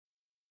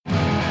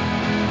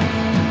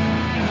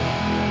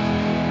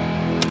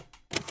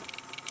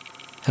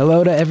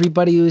Hello to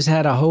everybody who's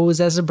had a hose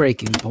as a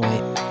breaking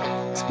point.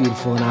 It's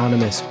Beautiful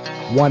Anonymous.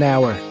 1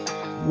 hour,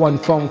 one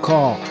phone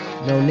call,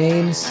 no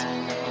names,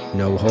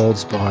 no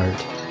holds barred.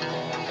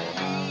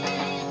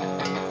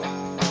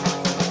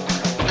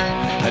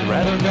 I'd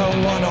rather go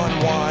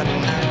one-on-one.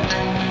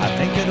 I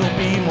think it'll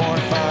be more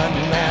fun,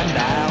 and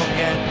I'll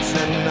get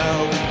to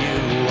know you,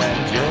 and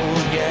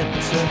you'll get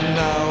to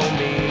know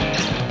me.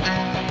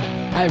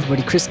 Hi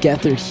everybody, Chris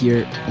Gethard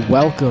here.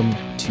 Welcome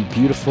to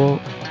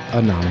Beautiful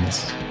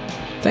Anonymous.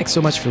 Thanks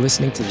so much for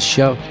listening to the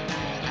show.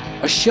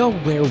 A show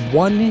where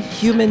one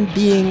human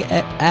being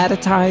at a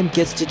time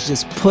gets to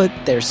just put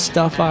their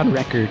stuff on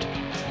record.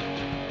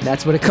 And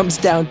that's what it comes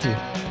down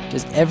to.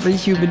 Just every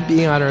human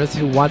being on earth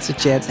who wants a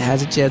chance,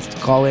 has a chance to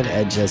call in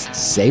and just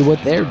say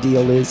what their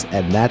deal is,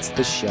 and that's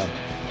the show.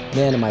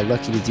 Man, am I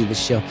lucky to do the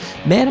show.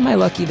 Man, am I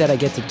lucky that I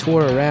get to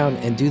tour around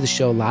and do the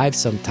show live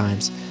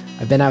sometimes.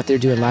 I've been out there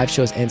doing live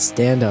shows and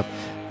stand-up.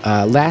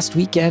 Last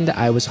weekend,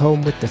 I was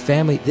home with the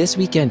family. This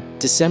weekend,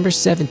 December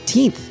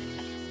 17th,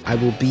 I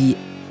will be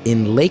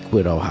in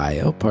Lakewood,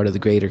 Ohio, part of the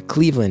greater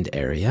Cleveland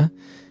area.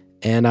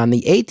 And on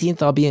the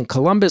 18th, I'll be in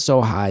Columbus,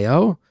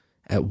 Ohio,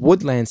 at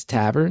Woodlands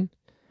Tavern.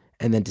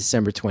 And then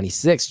December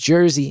 26th,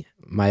 Jersey,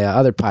 my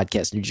other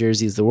podcast, New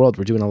Jersey is the World.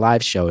 We're doing a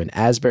live show in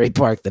Asbury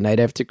Park the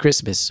night after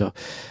Christmas. So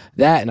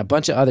that and a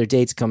bunch of other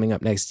dates coming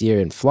up next year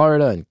in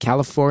Florida and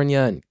California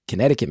and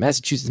Connecticut,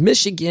 Massachusetts,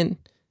 Michigan,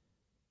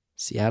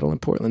 Seattle,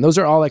 and Portland. Those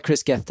are all at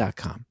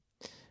chrisgeth.com.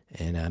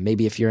 And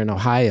maybe if you're in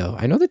Ohio,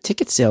 I know the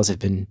ticket sales have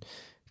been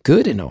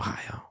good in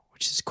Ohio,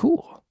 which is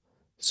cool.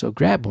 So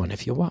grab one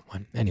if you want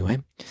one. Anyway,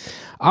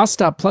 I'll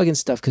stop plugging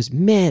stuff because,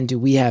 man, do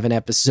we have an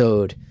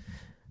episode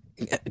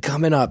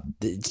coming up.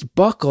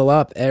 Buckle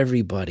up,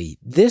 everybody.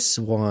 This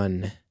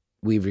one,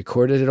 we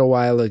recorded it a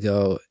while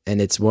ago,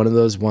 and it's one of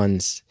those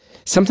ones.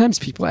 Sometimes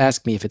people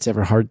ask me if it's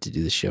ever hard to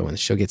do the show, and the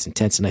show gets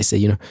intense, and I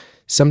say,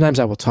 sometimes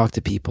I will talk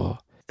to people,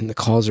 and the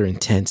calls are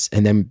intense,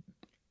 and then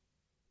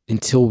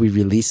until we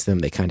release them,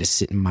 they kind of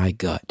sit in my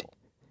gut.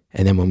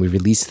 And then when we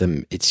release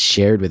them, it's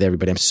shared with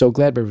everybody. I'm so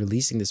glad we're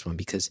releasing this one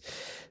because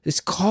this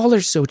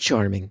caller's so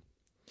charming.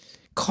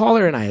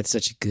 Caller and I had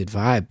such a good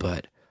vibe,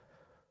 but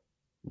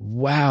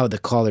wow, the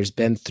caller's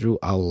been through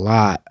a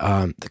lot.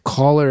 The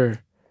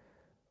caller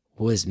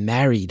was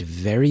married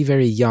very,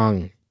 very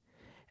young,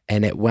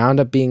 and it wound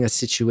up being a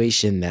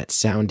situation that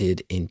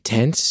sounded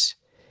intense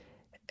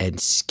and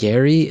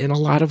scary in a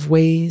lot of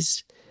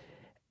ways.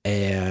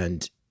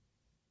 And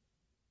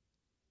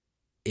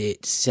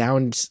it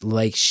sounds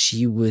like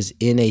she was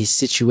in a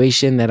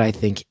situation that I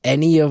think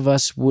any of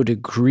us would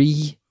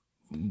agree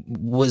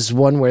was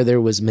one where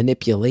there was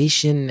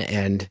manipulation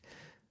and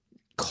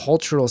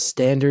cultural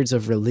standards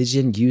of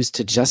religion used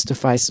to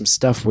justify some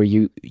stuff where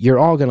you're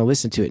all going to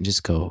listen to it and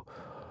just go,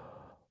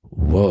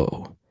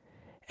 whoa.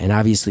 And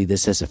obviously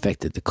this has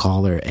affected the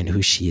caller and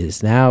who she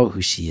is now,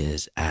 who she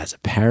is as a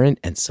parent,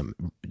 and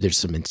there's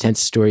some intense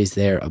stories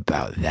there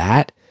about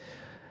that.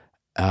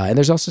 And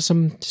there's also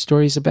some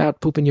stories about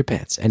pooping your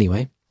pants.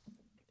 Anyway,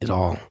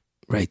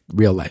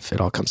 real life, it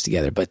all comes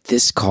together. But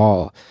this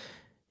call,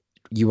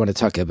 you want to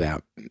talk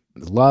about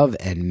love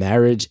and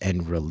marriage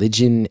and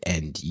religion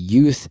and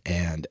youth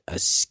and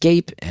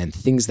escape and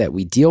things that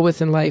we deal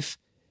with in life.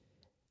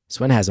 This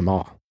one has them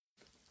all.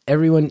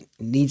 Everyone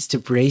needs to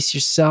brace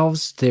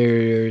yourselves.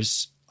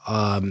 There's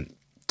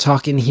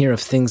talk in here of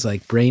things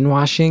like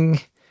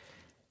brainwashing.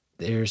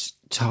 There's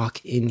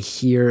talk in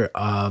here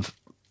of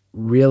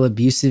real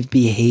abusive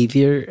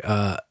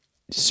behavior,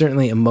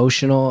 certainly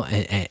emotional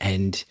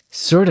and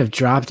sort of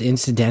dropped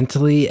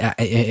incidentally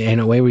in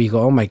a way where you go,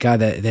 oh my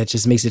God, that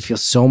just makes it feel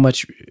so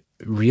much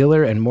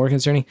realer and more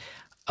concerning,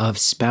 of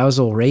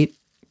spousal rape.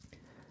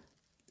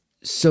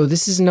 So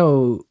this is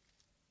no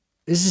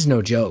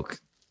joke.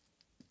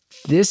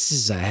 This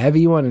is a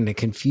heavy one and a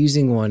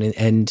confusing one,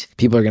 and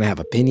people are going to have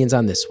opinions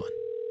on this one.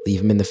 Leave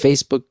them in the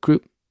Facebook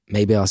group.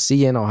 Maybe I'll see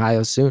you in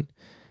Ohio soon.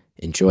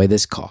 Enjoy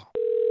this call.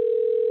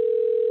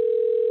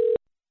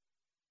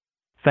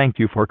 Thank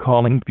you for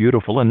calling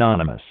Beautiful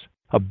Anonymous.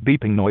 A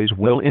beeping noise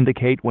will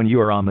indicate when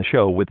you are on the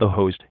show with the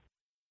host.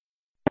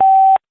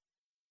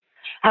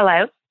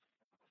 Hello.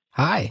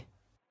 Hi.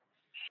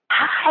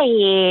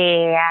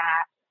 Hi.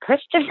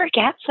 Christopher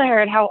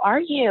Gethard. How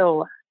are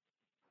you?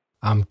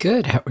 I'm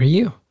good. How are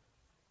you?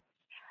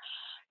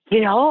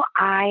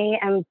 I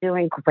am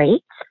doing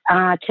great.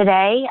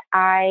 Today,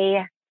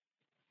 I'm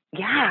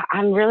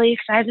really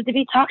excited to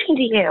be talking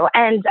to you.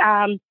 And,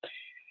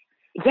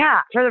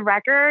 for the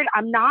record,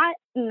 I'm not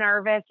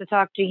nervous to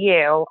talk to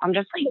you. I'm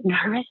just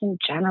nervous in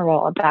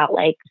general about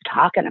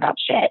talking about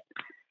shit.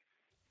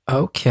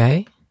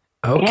 Okay.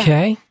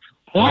 Yeah.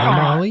 I'm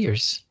all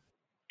ears.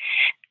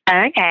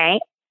 Okay.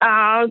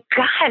 Oh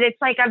God, it's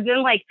I've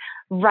been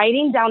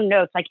writing down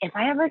notes. If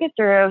I ever get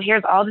through,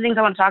 here's all the things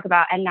I want to talk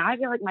about. And now I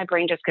feel like my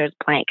brain just goes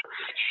blank.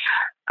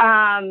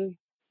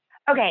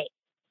 Okay.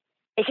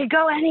 It could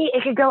go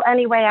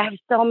any way. I have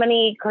so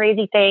many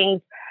crazy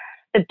things.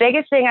 The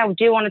biggest thing I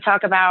do want to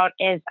talk about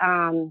is,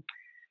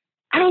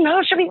 I don't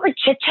know, should we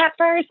chit chat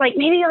first?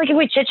 Maybe if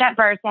we chit chat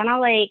first, then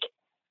I'll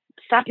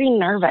stop being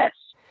nervous.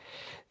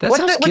 That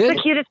sounds What's good.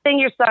 the cutest thing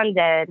your son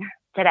did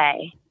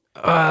today?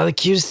 The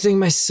cutest thing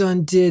my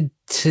son did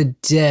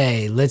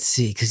today. Let's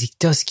see, because he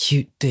does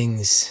cute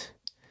things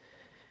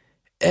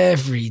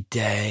every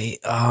day.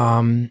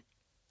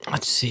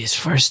 Let's see. As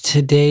far as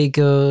today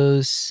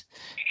goes,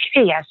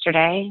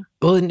 Yesterday.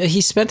 well,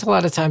 he spent a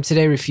lot of time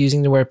today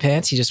refusing to wear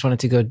pants. He just wanted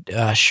to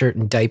go shirt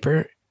and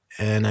diaper,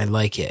 and I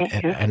like it,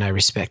 and I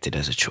respect it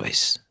as a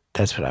choice.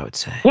 That's what I would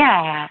say.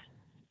 Yeah,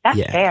 that's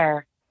Yeah.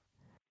 fair.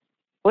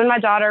 When my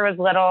daughter was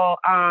little,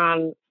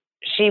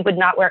 she would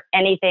not wear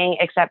anything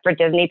except for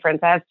Disney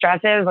princess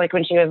dresses, like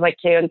when she was like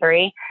 2 and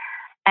 3.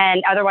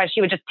 And otherwise,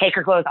 she would just take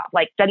her clothes off.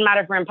 Like, doesn't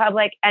matter if we're in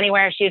public,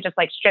 anywhere. She would just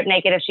like strip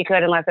naked if she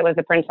could, unless it was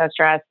a princess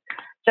dress.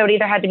 So it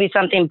either had to be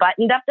something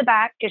buttoned up the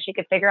back because she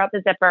could figure out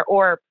the zipper,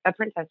 or a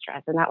princess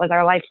dress. And that was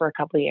our life for a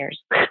couple of years.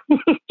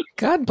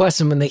 God bless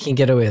them when they can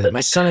get away with it.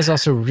 My son is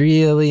also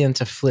really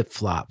into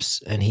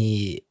flip-flops, and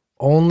he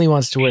only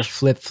wants to wear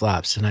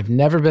flip-flops. And I've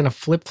never been a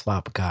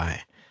flip-flop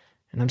guy.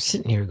 And I'm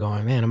sitting here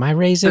going, man, am I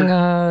raising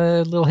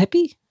a little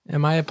hippie?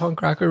 Am I a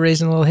punk rocker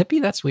raising a little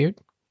hippie? That's weird.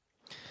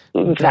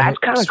 That's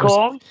kind of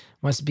cool.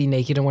 Wants to be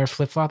naked and wear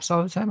flip-flops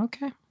all the time?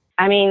 Okay.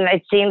 I mean,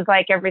 it seems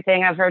like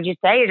everything I've heard you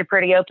say, you're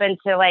pretty open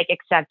to like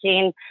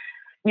accepting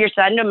your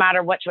son no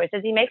matter what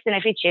choices he makes. And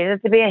if he chooses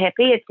to be a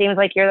hippie, it seems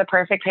like you're the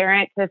perfect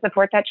parent to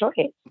support that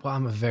choice. Well,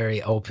 I'm a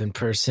very open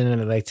person,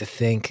 and I like to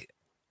think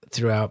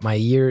throughout my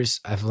years,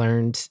 I've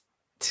learned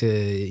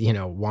to,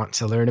 want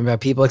to learn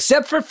about people,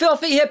 except for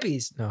filthy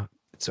hippies. No,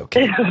 it's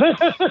okay.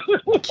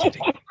 I'm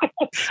kidding.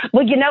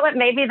 Well, you know what?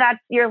 Maybe that's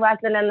your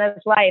lesson in this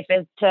life,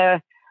 is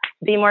to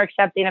be more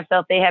accepting of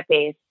filthy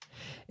hippies.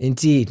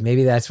 Indeed.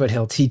 Maybe that's what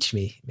he'll teach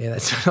me. Maybe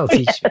that's what he'll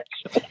teach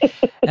me.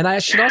 And I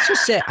should also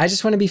say, I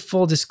just want to be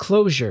full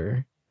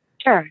disclosure.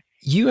 Sure.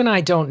 You and I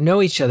don't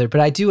know each other,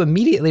 but I do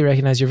immediately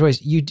recognize your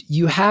voice.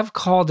 You have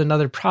called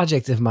another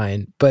project of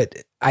mine, but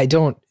I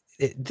don't.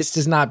 This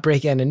does not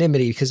break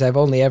anonymity because I've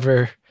only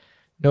ever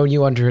known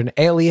you under an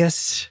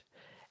alias,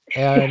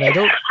 and I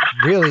don't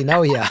really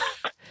know you.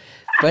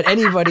 But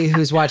anybody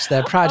who's watched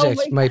that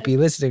project might be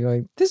listening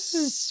going, this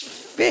is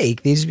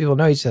fake. These people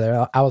know each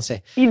other. I will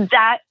say.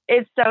 That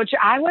is so true.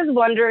 I was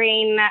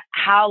wondering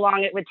how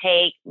long it would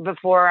take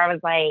before I was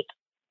like,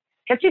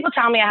 because people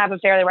tell me I have a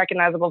fairly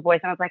recognizable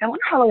voice. And I was like, I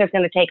wonder how long it's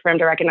going to take for him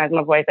to recognize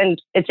my voice.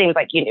 And it seems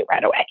like you knew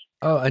right away.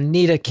 Oh,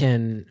 Anita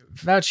can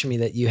vouch for me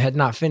that you had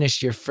not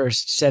finished your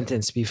first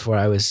sentence before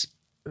I was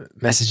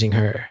messaging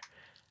her.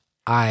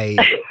 I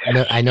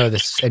know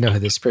this. I know who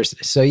this person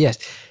is. So yes,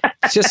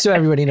 just so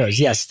everybody knows,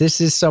 yes, this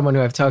is someone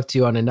who I've talked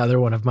to on another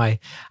one of my.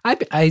 I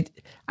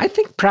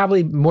think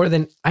probably more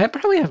than I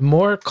probably have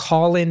more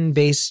call-in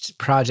based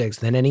projects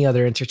than any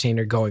other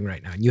entertainer going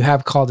right now. You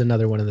have called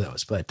another one of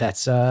those, but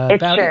that's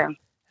about true. it.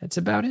 That's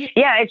about it.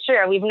 Yeah, it's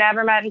true. We've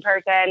never met in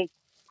person,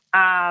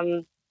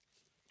 and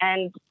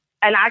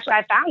actually,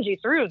 I found you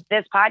through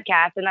this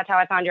podcast, and that's how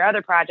I found your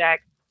other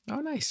project. Oh,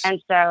 nice. And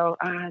so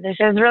this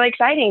is really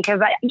exciting because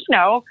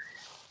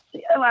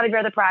a lot of your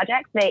other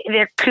projects,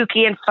 they're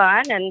kooky and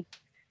fun,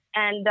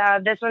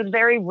 and this one's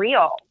very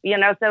real,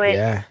 so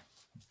yeah,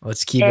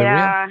 let's keep it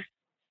real.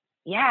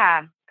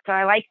 Yeah. So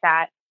I like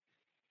that.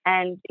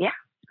 And yeah.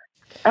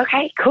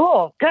 Okay,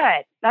 cool.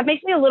 Good. That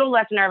makes me a little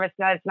less nervous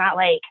because it's not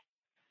like,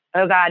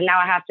 oh God, now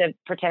I have to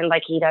pretend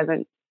like he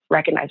doesn't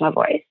recognize my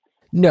voice.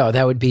 No,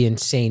 that would be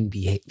insane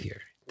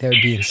behavior. That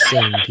would be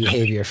insane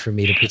behavior for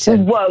me to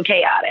pretend. Whoa,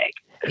 chaotic.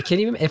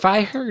 If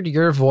I heard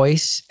your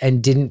voice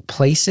and didn't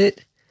place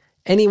it,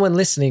 anyone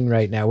listening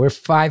right now, we're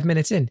 5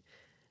 minutes in,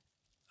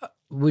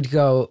 would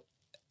go,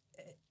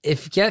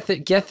 if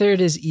Gethard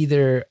is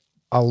either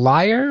a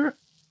liar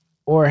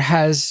or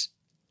has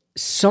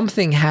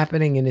something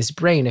happening in his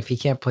brain if he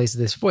can't place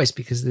this voice,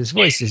 because this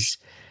voice is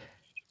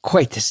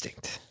quite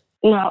distinct.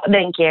 Well,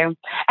 thank you.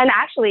 And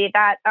actually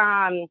that,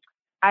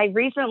 I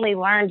recently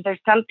learned there's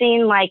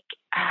something like,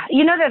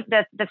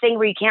 the thing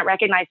where you can't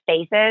recognize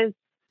faces.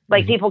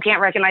 Like people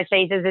can't recognize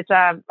faces. It's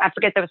I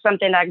forget, there was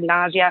something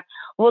agnosia.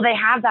 Well, they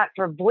have that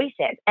for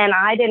voices, and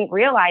I didn't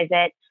realize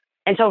it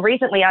until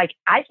recently. Like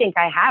I think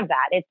I have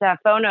that. It's a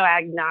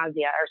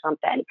phonoagnosia or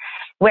something,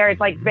 where it's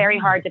like very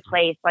hard to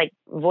place like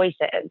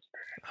voices.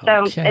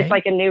 So it's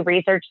like a new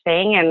research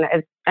thing, and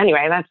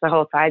anyway, that's the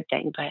whole side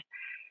thing. But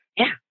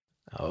yeah.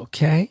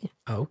 Okay.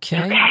 Well,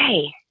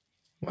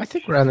 I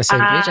think we're on the same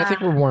page. I think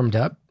we're warmed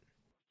up.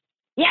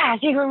 Yeah, I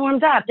think we're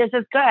warmed up. This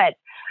is good.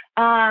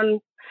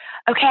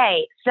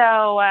 Okay,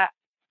 so I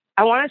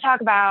want to talk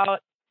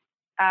about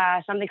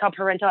something called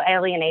parental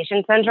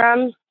alienation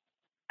syndrome.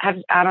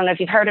 I don't know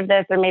if you've heard of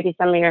this, or maybe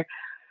some of your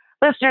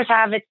listeners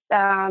have. It's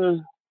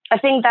a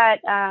thing that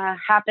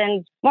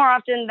happens more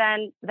often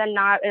than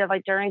not,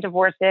 like during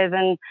divorces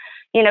and,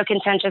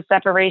 contentious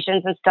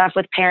separations and stuff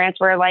with parents,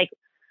 where like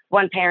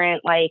one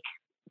parent like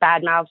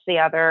badmouths the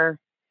other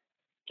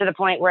to the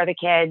point where the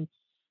kids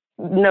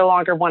no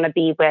longer want to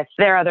be with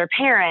their other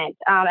parent.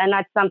 And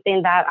that's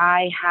something that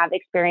I have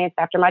experienced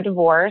after my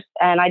divorce.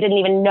 And I didn't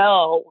even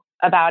know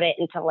about it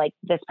until like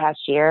this past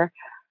year.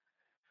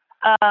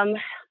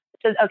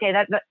 so, okay,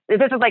 this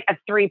is like a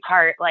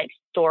 3-part like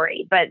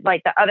story, but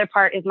like the other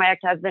part is my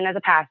ex-husband as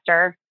a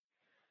pastor.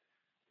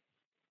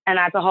 And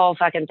that's a whole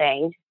fucking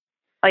thing.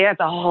 Like, that's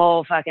a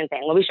whole fucking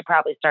thing. Well, we should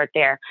probably start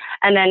there.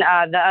 And then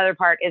the other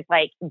part is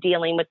like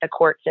dealing with the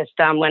court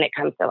system when it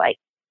comes to like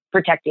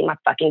protecting my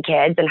fucking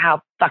kids and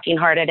how fucking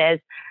hard it is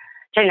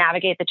to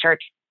navigate the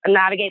church,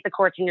 navigate the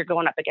courts, and you're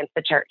going up against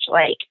the church.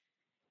 Like,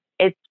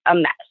 it's a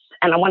mess.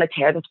 And I want to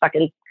tear this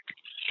fucking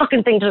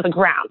thing to the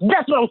ground.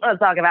 That's what I want to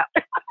talk about.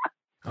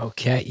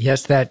 Okay.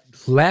 Yes, that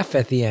laugh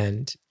at the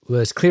end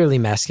was clearly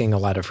masking a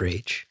lot of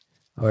rage.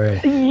 Or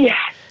a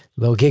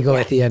little giggle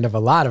at the end of a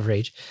lot of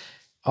rage.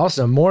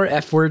 Also, more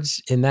F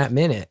words in that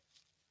minute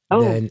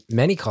than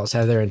many calls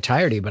have their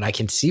entirety, but I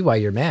can see why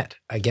you're mad.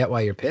 I get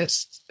why you're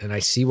pissed, and I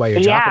see why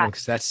you're dropping them,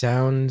 because that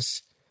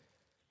sounds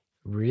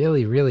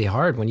really, really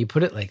hard when you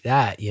put it like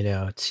that, you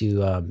know,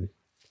 to,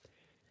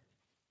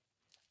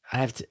 I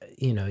have to,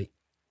 you know,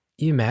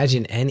 you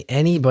imagine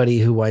anybody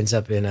who winds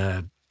up in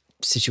a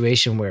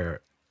situation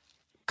where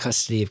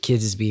custody of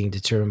kids is being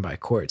determined by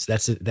courts.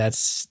 That's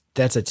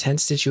a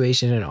tense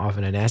situation and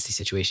often a nasty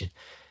situation.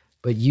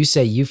 But you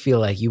say you feel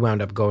like you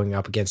wound up going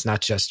up against not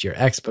just your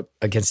ex, but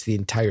against the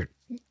entire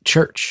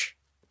church.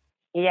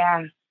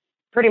 Yeah,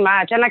 pretty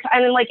much. And like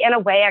in a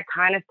way, I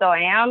kind of still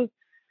am.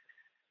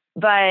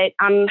 But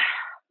I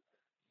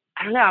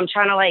don't know. I'm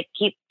trying to like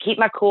keep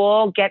my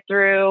cool, get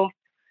through.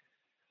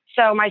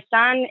 So my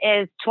son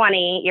is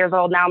 20 years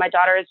old now. My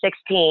daughter is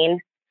 16.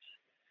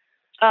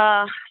 So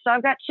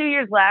I've got 2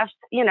 years left,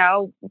 you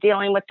know,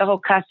 dealing with the whole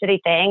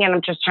custody thing, and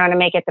I'm just trying to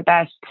make it the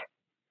best,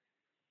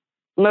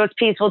 most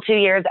peaceful 2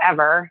 years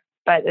ever,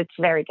 but it's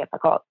very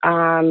difficult.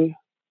 I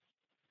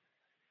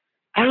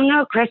don't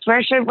know, Chris,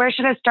 where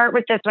should I start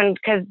with this one?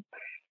 Because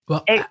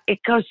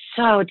it goes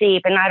so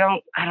deep, and I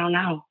don't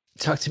know.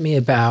 Talk to me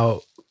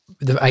about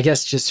I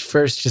guess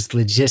just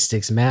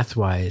logistics, math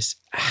wise.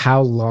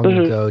 How long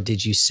ago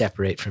did you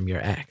separate from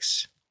your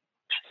ex?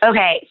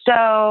 Okay,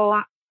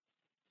 so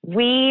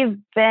we've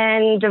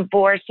been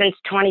divorced since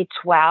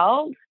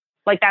 2012.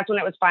 Like, that's when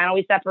it was final.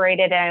 We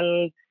separated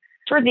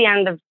toward the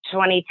end of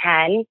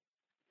 2010,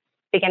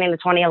 beginning of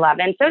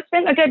 2011. So it's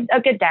been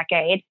a good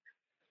decade.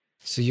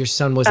 So your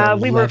son was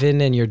 11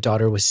 and your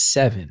daughter was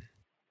 7.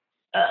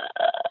 Oh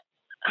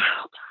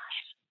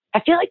gosh,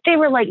 I feel like they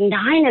were like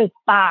 9 and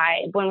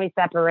 5 when we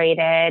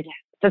separated.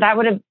 So that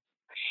would have.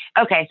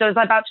 Okay, so it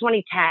was about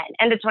 2010,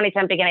 end of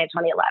 2010, beginning of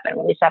 2011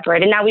 when we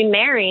separated. Now, we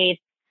married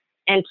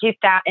in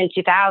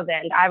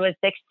 2000. I was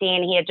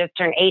 16. He had just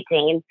turned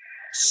 18.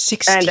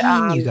 16,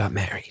 and, you got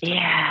married.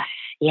 Yeah.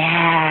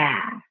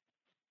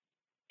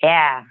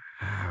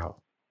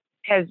 Wow.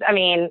 Because,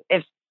 I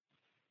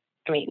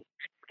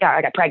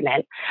got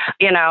pregnant,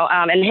 you know,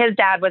 and his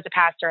dad was a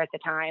pastor at the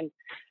time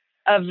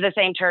of the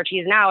same church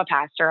he's now a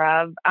pastor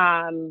of.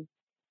 And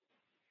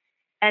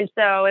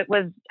so it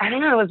was, I don't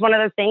know, it was one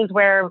of those things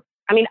where,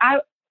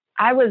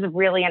 I was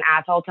really an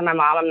asshole to my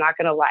mom. I'm not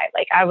going to lie.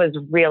 Like, I was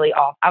really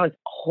off. I was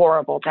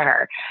horrible to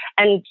her.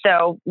 And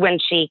so when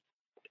she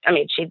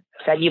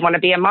said, you want to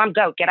be a mom?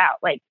 Go, get out.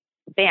 Like,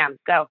 bam,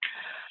 go.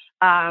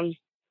 And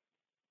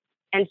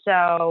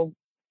so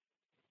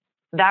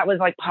that was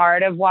like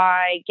part of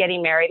why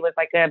getting married was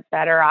like a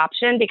better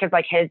option, because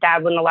like his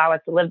dad wouldn't allow us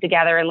to live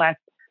together unless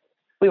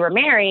we were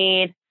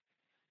married,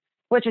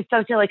 which is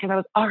so silly because I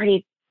was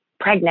already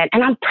pregnant.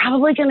 And I'm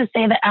probably going to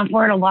say the F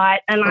word a lot,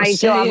 and I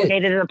feel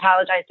obligated to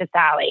apologize to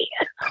Sally.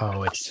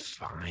 Oh, it's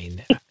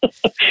fine.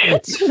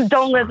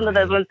 Don't listen to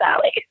this one,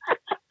 Sally.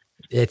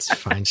 It's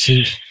fine.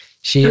 She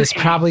has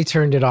probably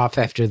turned it off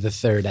after the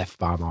 3rd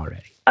F-bomb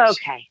already.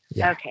 Okay.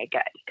 Yeah. Okay,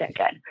 good.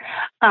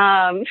 Yeah.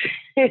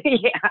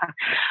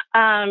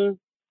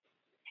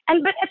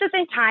 But at the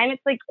same time,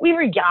 it's like we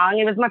were young.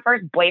 It was my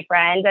first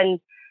boyfriend, and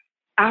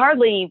I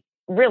hardly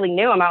really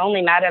knew him. I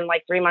only met him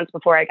like 3 months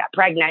before I got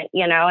pregnant,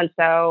 you know? And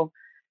so,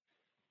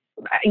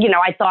 you know,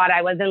 I thought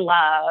I was in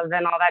love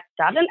and all that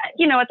stuff. And,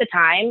 you know, at the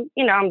time,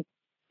 you know, I'm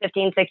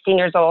 15, 16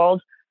 years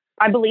old.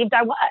 I believed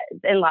I was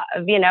in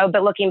love, you know,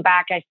 but looking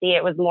back, I see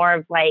it was more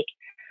of like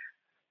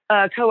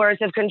a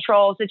coercive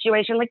control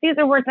situation. Like, these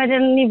are words I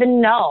didn't even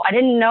know. I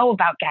didn't know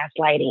about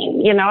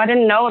gaslighting, you know, I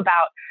didn't know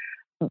about,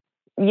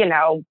 you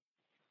know,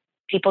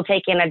 people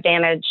taking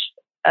advantage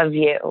of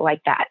you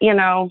like that, you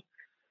know?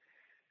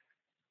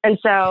 And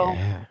so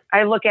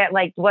I look at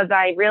like, was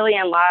I really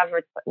in love?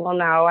 Or, well,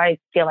 no, I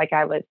feel like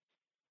I was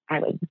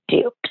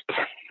duped.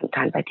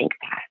 Sometimes I think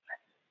that.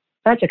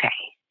 That's okay.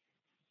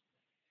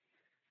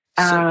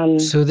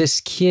 So this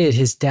kid,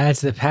 his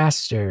dad's the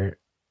pastor.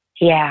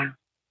 Yeah.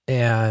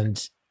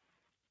 And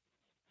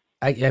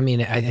I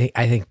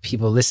think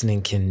people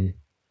listening can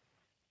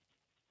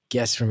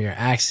guess from your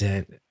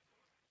accent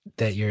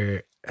that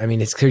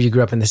it's clear you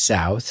grew up in the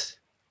South.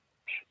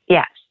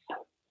 Yes.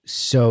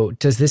 So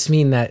does this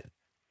mean that,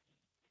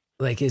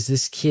 like, is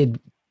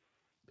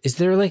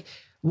there like,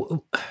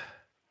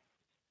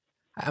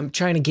 I'm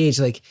trying to gauge,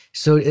 like,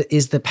 so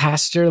is the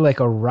pastor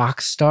like a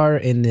rock star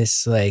in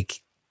this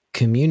like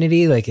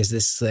community? Like, is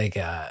this like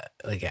an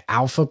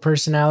alpha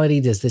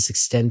personality? Does this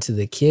extend to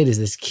the kid? Is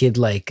this kid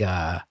like,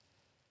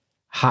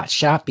 hot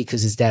shot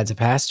because his dad's a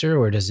pastor,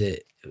 or does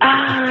it?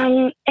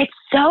 It's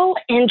so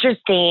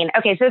interesting.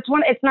 Okay, so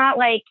it's not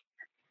like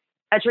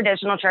a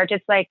traditional church.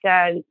 It's like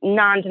a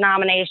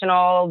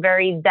non-denominational,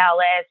 very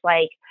zealous,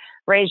 like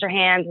raise your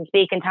hands and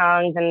speak in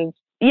tongues. And,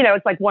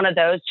 it's like one of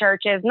those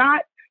churches,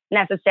 not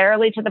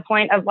necessarily to the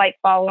point of like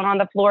falling on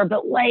the floor,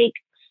 but like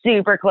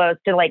super close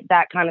to like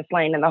that kind of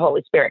slain in the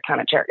Holy Spirit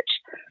kind of church.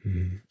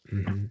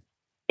 Mm-hmm.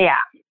 Yeah.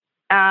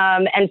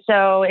 And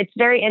so it's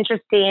very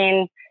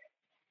interesting,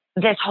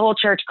 this whole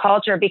church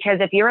culture, because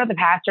if you were the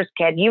pastor's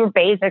kid, you were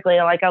basically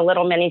like a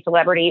little mini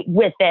celebrity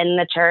within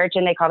the church,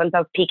 and they call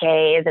themselves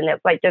PKs, and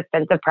it's like this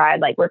sense of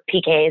pride, like we're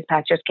PKs,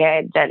 pastor's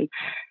kids. And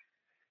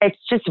it's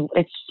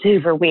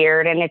super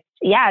weird. And it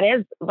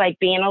is like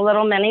being a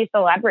little mini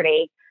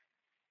celebrity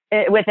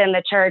within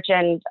the church.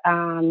 And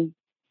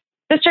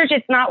this church,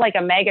 it's not like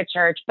a mega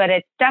church, but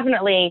it's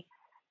definitely,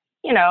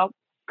 a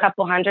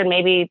couple hundred,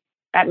 maybe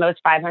at most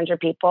 500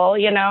 people,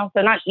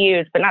 so not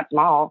huge, but not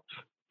small.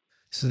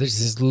 So there's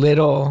this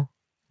little,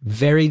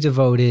 very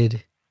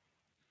devoted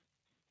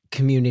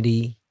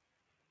community,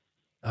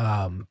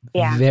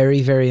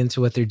 very, very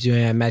into what they're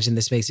doing. I imagine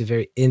this makes it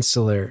very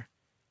insular.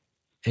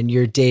 And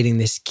you're dating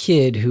this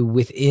kid who,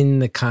 within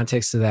the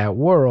context of that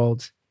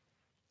world,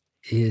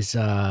 is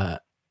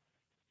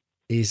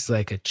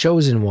like a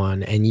chosen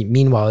one. And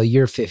meanwhile,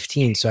 you're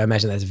 15. So I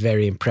imagine that's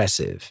very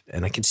impressive.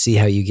 And I can see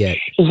how you get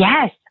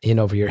in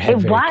over your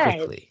head very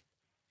quickly.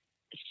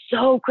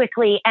 So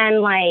quickly.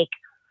 And like,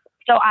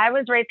 so I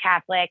was raised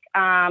Catholic.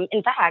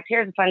 In fact,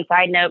 here's a fun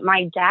side note.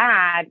 My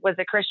dad was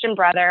a Christian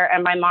brother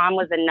and my mom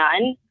was a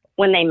nun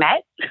when they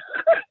met.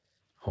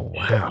 Oh,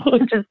 wow.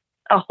 Which is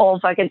a whole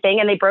fucking thing.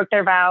 And they broke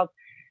their vows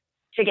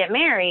to get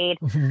married.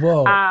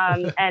 Whoa.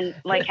 And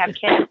like have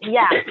kids.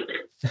 Yeah.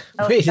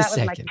 Wait a second.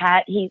 second. Was my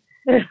cat.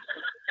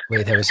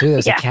 Wait, that was who? That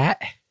was a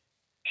cat?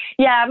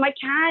 Yeah, my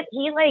cat,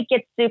 he like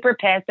gets super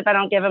pissed if I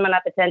don't give him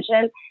enough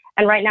attention.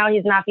 And right now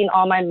he's knocking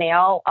all my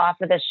mail off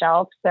of the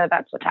shelf. So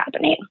that's what's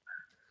happening.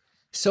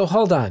 So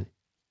hold on.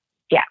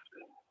 Yeah.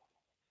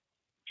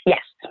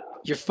 Yes.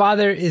 Your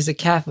father is a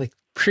Catholic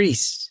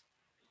priest.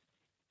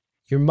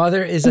 Your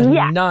mother is a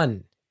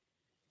nun.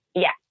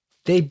 Yeah.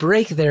 They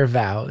break their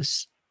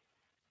vows,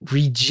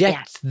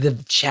 reject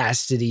the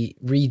chastity,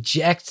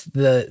 reject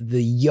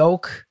the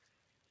yoke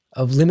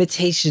of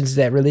limitations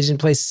that religion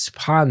places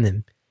upon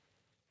them.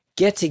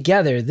 Get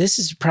together. This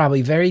is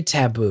probably very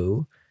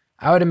taboo.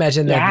 I would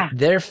imagine that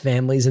their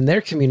families and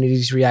their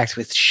communities react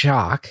with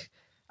shock.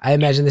 I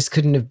imagine this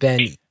couldn't have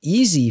been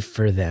easy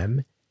for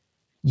them.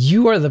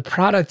 You are the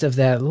product of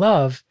that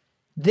love.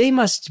 They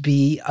must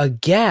be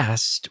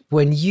aghast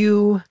when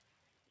you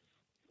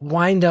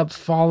wind up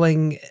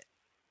falling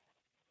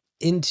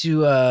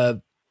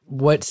into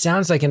what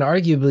sounds like an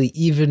arguably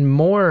even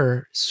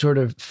more sort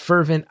of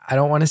fervent, I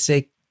don't want to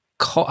say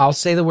I'll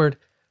say the word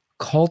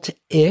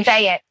cult-ish.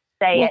 Say it.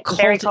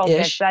 Very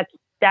cultish. That's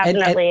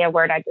definitely a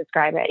word I'd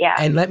describe it. Yeah.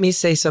 And let me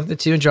say something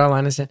too and draw a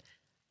line and say,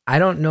 I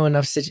don't know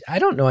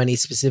any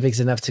specifics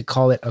enough to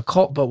call it a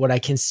cult, but what I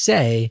can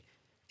say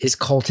is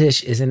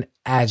cultish is an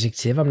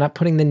adjective. I'm not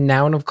putting the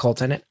noun of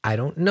cult on it. I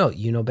don't know.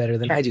 You know better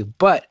than I do,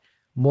 but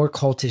more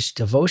cultish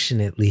devotion,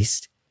 at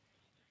least,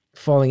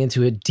 falling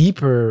into a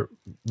deeper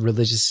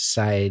religious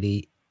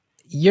society.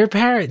 Your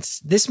parents,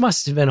 this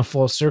must have been a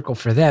full circle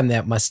for them.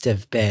 They must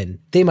have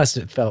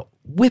felt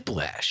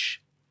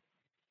whiplash.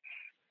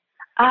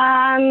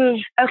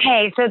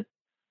 Okay. So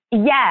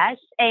yes.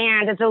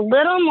 And it's a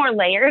little more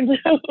layered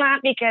than that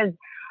because,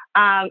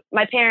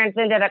 my parents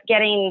ended up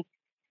getting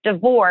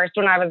divorced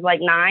when I was like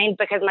 9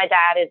 because my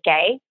dad is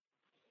gay.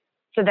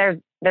 So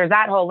there's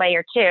that whole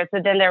layer too.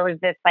 So then there was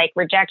this like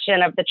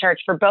rejection of the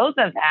church for both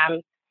of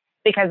them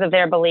because of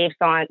their beliefs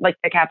on like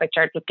the Catholic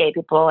Church with gay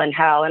people and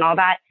hell and all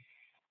that.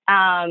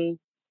 And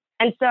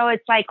so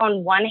it's like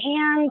on one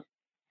hand,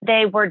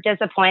 they were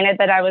disappointed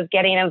that I was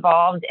getting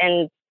involved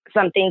in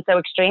something so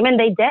extreme. And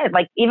they did.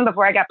 Like even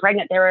before I got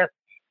pregnant, they were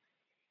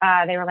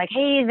like,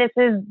 hey, this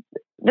is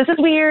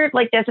weird.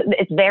 Like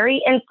it's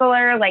very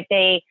insular. Like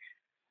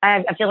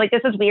I feel like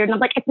this is weird. And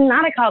I'm like, it's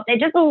not a cult. They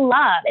just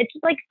love. It's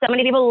just like so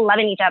many people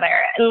loving each other.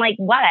 And like,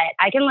 what?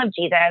 I can love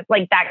Jesus,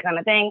 like that kind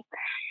of thing.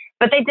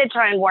 But they did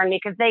try and warn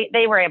me because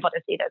they were able to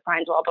see those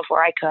signs well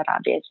before I could,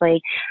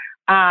 obviously.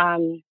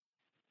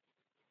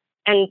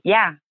 And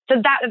yeah, so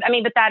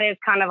but that is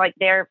kind of like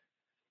their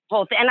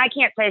whole thing. And I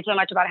can't say so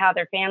much about how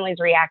their families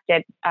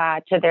reacted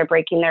to their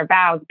breaking their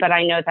vows. But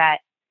I know that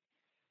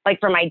like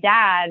for my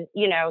dad,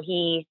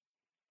 he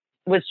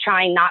was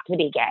trying not to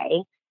be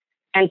gay.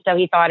 And so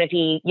he thought if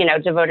he,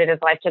 devoted his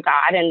life to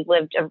God and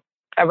lived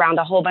around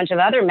a whole bunch of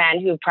other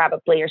men who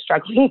probably are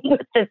struggling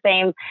with the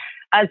same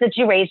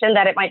situation,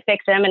 that it might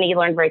fix him. And he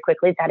learned very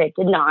quickly that it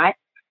did not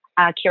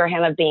cure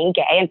him of being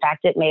gay. In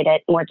fact, it made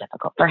it more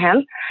difficult for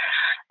him.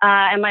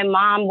 And my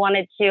mom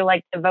wanted to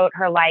like devote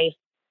her life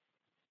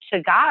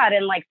to God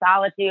and like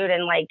solitude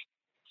and like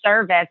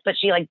service, but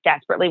she like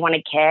desperately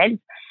wanted kids.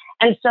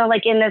 And so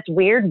like in this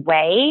weird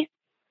way,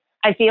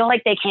 I feel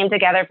like they came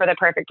together for the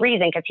perfect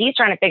reason because he's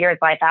trying to figure his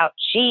life out.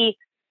 She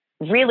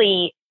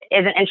really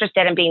isn't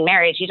interested in being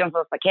married. She just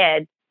wants the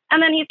kids.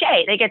 And then he's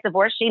gay. They get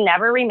divorced. She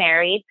never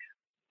remarried,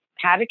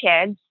 had a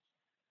kid.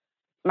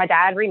 My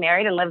dad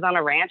remarried and lives on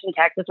a ranch in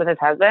Texas with his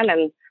husband.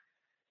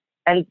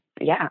 And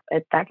yeah,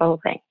 that's the whole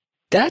thing.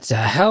 That's a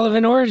hell of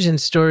an origin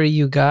story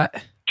you got.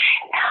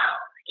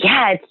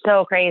 Yeah, it's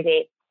so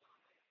crazy.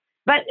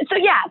 But so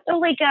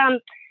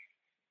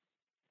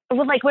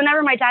like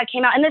whenever my dad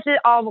came out, and this is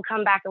all will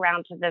come back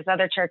around to this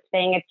other church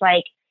thing. It's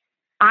like,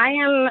 I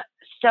am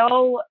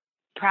so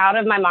proud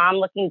of my mom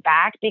looking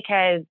back,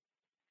 because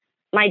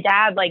my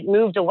dad like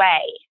moved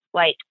away,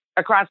 like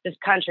across this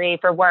country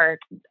for work.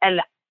 And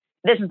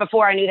this is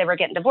before I knew they were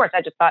getting divorced.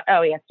 I just thought,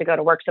 oh, he has to go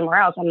to work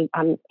somewhere else.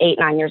 I'm 8,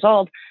 9 years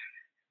old.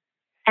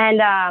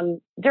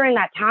 And during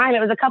that time, it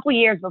was a couple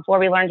years before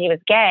we learned he was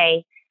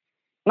gay.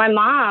 My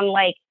mom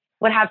like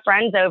would have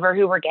friends over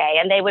who were gay,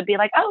 and they would be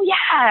like, oh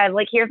yeah,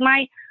 like here's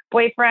my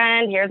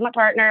boyfriend, here's my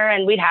partner.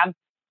 And we'd have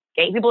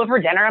gay people over for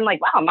dinner. I'm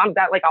like, wow, mom's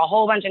got like a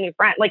whole bunch of new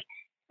friends. Like,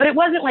 but it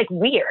wasn't like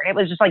weird. It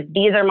was just like,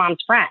 these are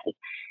mom's friends.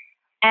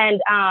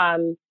 And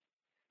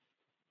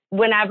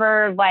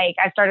whenever like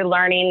I started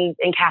learning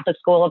in Catholic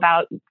school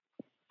about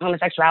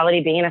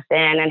homosexuality being a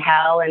sin and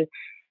hell and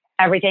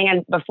everything,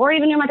 and before I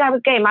even knew my dad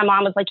was gay, my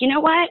mom was like, you know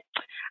what?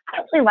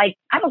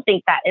 I don't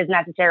think that is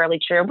necessarily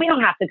true. We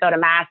don't have to go to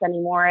mass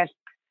anymore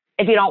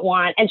if you don't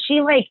want. And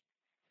she like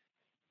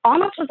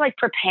almost was like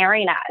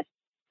preparing us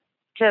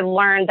to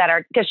learn that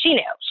because she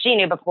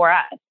knew before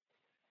us.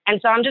 And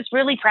so I'm just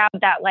really proud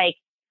that like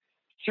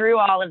through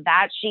all of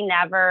that, she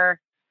never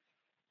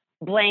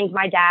blamed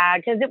my dad,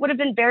 because it would have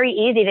been very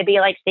easy to be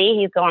like, see,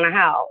 he's going to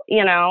hell,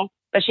 you know,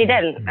 but she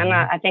didn't. And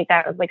I think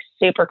that was like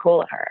super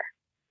cool of her.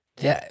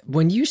 Yeah.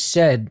 When you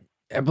said,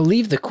 I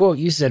believe the quote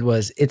you said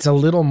was, it's a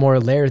little more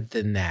layered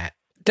than that.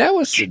 That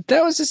was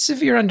a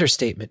severe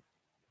understatement.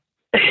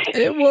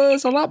 It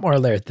was a lot more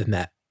layered than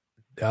that.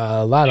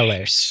 A lot of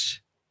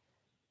layers.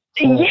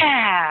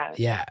 Yeah.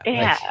 Yeah.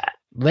 Yeah. Like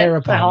layer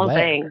That's the upon whole layer.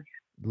 thing.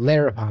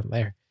 Layer upon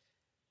layer.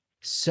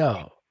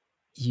 So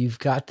you've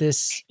got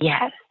this.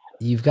 Yes.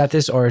 You've got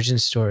this origin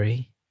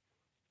story.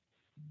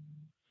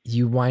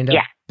 You wind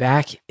up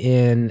back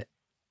in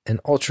an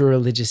ultra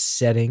religious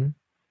setting.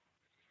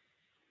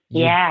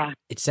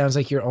 It sounds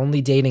like you're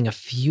only dating a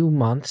few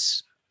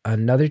months,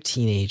 another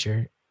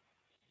teenager,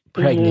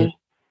 pregnant. Mm-hmm.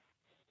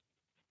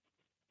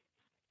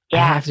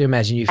 Yeah. I have to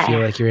imagine you feel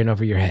like you're in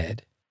over your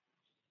head.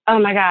 Oh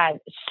my God.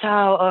 So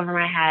over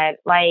my head.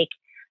 Like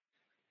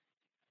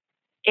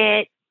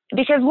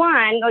because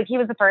one, like he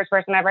was the first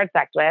person I ever had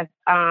sex with.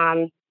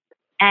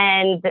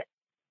 And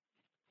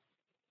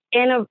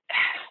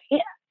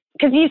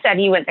because you said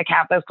you went to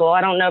Catholic school.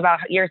 I don't know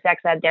about your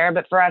sex ed there,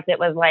 but for us, it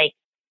was like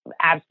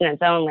abstinence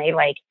only,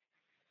 like,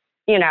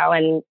 you know,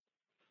 and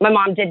my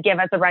mom did give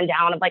us a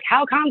rundown of like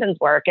how condoms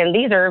work. And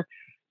these are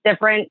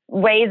different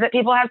ways that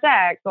people have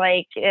sex,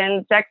 like,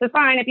 and sex is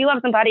fine if you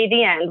love somebody at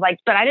the end. Like,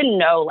 but I didn't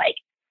know like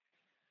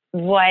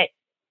what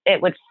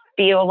it would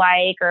feel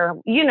like, or,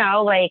 you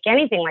know, like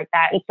anything like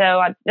that. And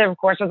so there of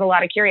course was a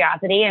lot of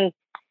curiosity, and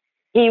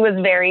he was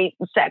very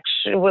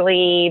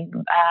sexually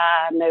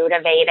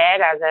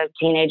motivated, as a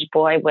teenage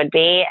boy would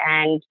be.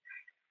 And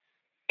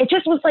it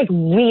just was like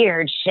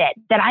weird shit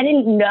that I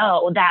didn't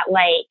know that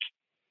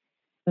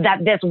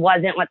that this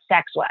wasn't what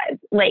sex was.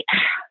 Like,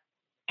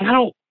 I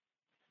don't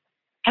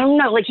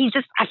know. Like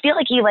I feel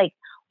like he like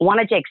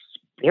wanted to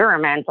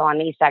experiment on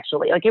me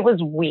sexually. Like it was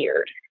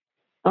weird.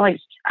 Like,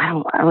 I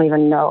don't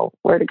even know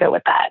where to go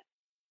with that.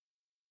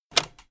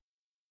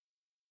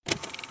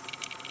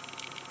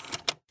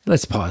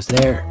 Let's pause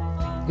there,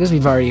 because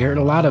we've already heard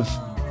a lot of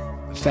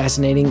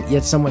fascinating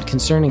yet somewhat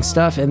concerning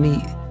stuff, and the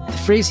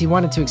phrase he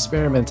wanted to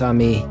experiment on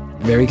me,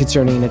 very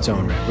concerning in its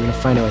own right. We're going to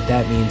find out what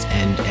that means,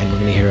 and we're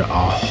going to hear a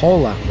whole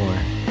lot more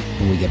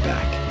when we get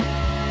back.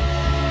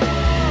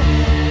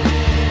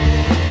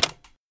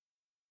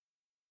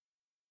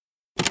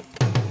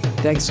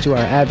 Thanks to our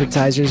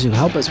advertisers who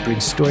help us bring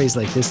stories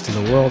like this to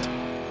the world.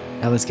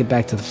 Now let's get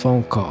back to the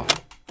phone call.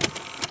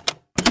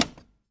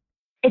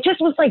 It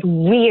just was like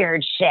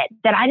weird shit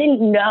that I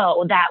didn't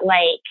know that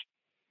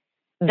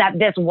that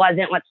this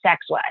wasn't what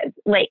sex was.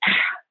 Like,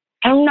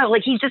 I don't know.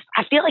 Like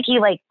I feel like he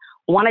like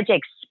wanted to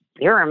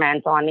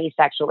experiment on me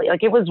sexually.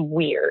 Like it was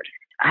weird.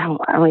 I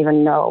don't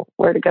even know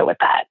where to go with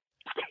that.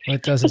 Well,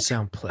 it doesn't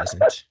sound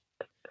pleasant.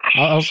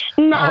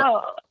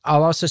 No.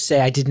 I'll also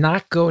say I did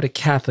not go to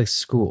Catholic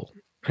school.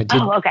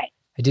 Okay.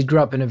 I did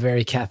grow up in a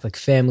very Catholic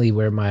family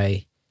where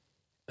my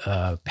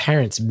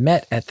parents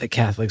met at the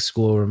Catholic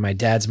school, where my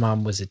dad's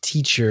mom was a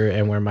teacher,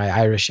 and where my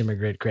Irish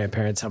immigrant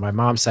grandparents on my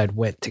mom's side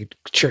went to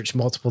church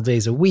multiple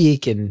days a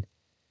week and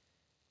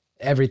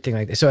everything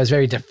like that. So I was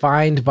very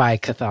defined by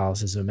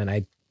Catholicism, and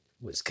I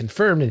was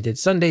confirmed and did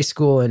Sunday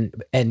school,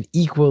 and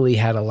equally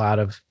had a lot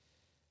of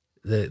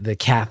the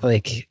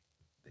Catholic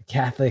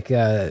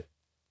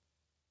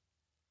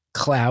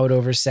cloud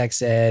over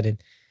sex ed.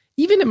 And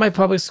even in my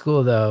public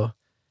school, though,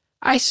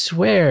 I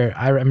swear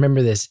I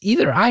remember this.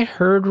 Either I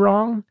heard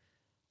wrong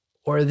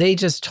or they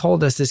just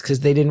told us this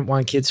because they didn't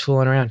want kids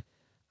fooling around.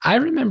 I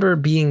remember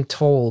being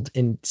told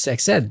in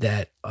sex ed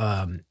that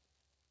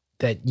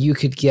that you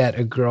could get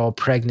a girl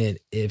pregnant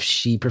if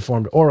she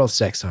performed oral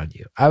sex on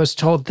you. I was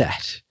told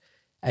that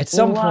at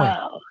some point.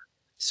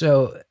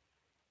 So,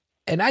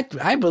 and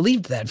I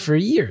believed that for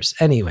years.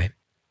 Anyway.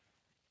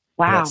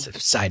 Wow. That's a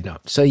side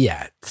note. So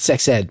yeah,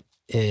 sex ed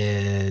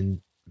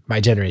in my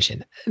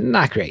generation,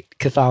 not great.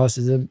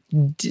 Catholicism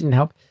didn't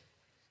help.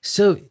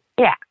 So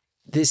yeah,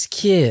 this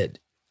kid,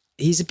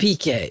 he's a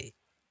PK.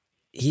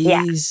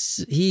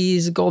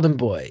 He's a golden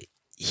boy.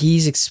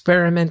 He's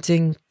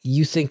experimenting.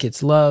 You think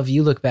it's love.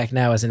 You look back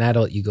now as an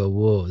adult, you go,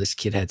 whoa, this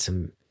kid had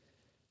some,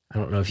 I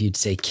don't know if you'd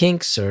say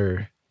kinks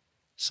or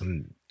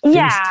some things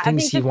I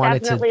think he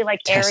wanted definitely to like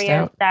test areas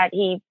out. that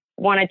he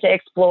wanted to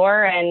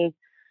explore. And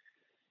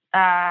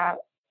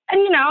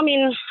you know, I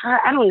mean,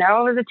 I don't know.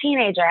 I was a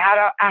teenager.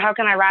 How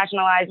can I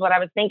rationalize what I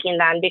was thinking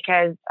then?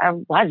 Because I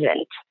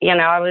wasn't, you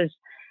know, I was,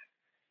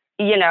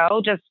 you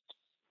know, just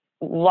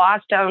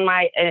lost on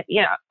my,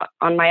 you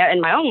know, in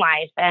my own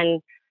life.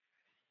 And,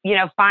 you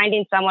know,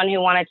 finding someone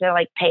who wanted to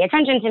like pay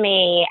attention to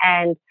me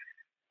and,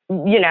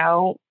 you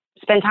know,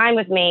 spend time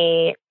with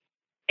me.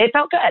 It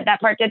felt good. That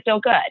part did feel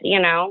good, you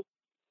know?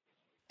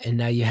 And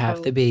now you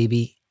have the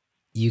baby.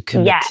 You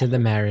commit to the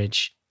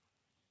marriage.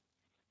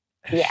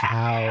 Yeah.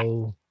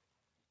 How?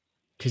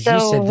 Because you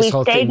said this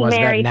whole thing was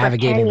about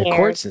navigating the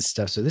courts and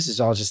stuff. So this is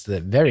all just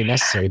the very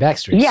necessary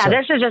backstory. Yeah,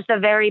 this is just the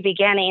very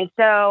beginning.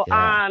 So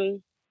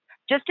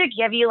just to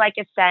give you like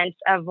a sense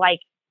of like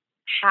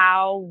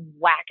how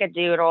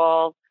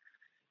wackadoodle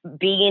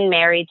being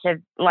married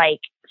to like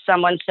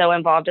someone so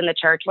involved in the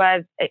church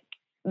was,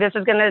 this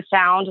is going to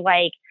sound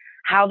like,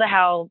 how the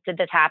hell did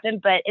this happen?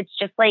 But it's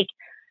just like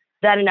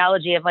that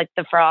analogy of like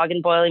the frog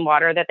in boiling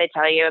water that they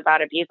tell you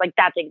about abuse. Like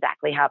that's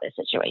exactly how this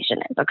situation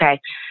is.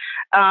 Okay.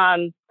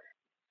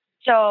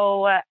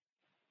 So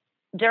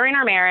during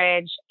our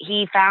marriage,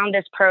 he found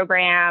this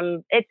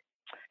program. It's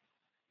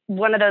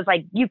one of those,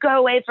 like, you go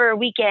away for a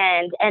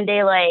weekend and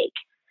they like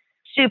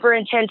super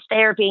intense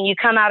therapy and you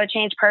come out a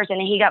changed person.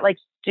 And he got like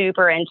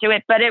super into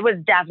it, but it was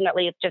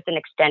definitely just an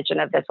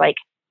extension of this like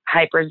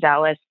hyper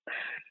zealous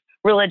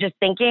religious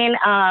thinking.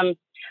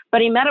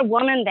 But he met a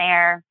woman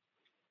there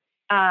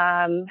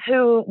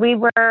who we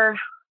were,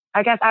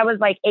 I guess I was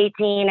like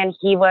 18 and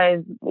he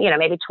was, you know,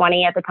 maybe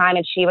 20 at the time,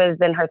 and she was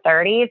in her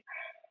 30s.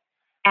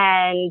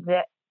 And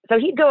so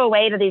he'd go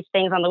away to these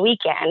things on the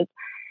weekend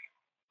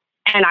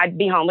and I'd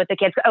be home with the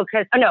kids.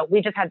 No,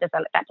 we just had this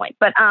at that point.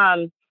 But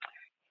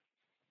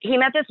he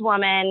met this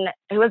woman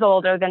who was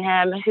older than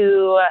him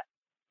who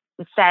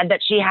said that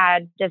she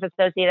had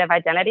dissociative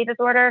identity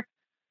disorder,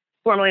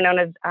 formerly known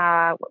as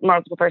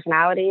multiple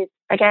personalities,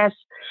 I guess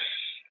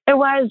it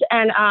was.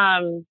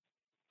 And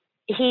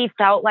he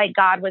felt like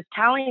God was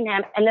telling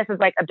him, and this is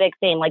like a big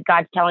theme, like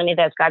God's telling me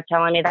this, God's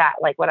telling me that,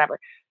 like whatever,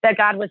 that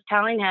God was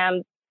telling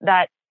him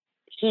that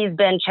he's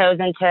been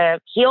chosen to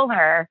heal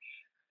her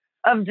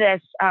of this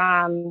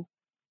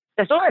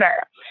disorder.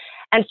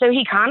 And so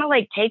he kind of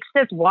like takes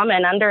this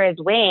woman under his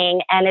wing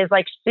and is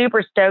like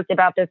super stoked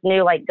about this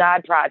new like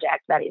God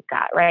project that he's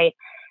got, right?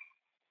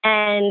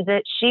 And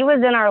she was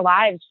in our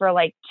lives for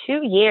like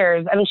 2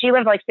 years. I mean, she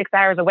lived like 6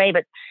 hours away,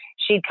 but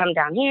she'd come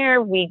down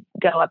here, we'd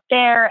go up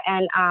there.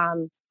 And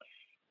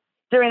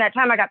during that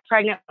time, I got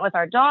pregnant with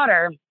our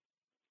daughter.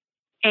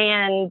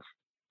 And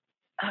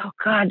oh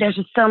God, there's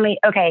just so many.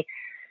 Okay.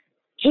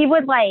 He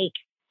would like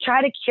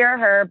try to cure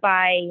her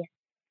by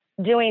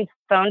doing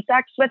phone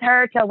sex with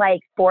her to like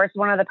force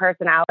one of the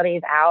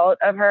personalities out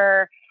of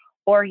her.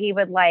 Or he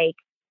would like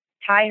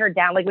tie her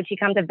down. Like when she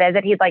come to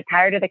visit, he'd like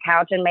tie her to the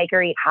couch and make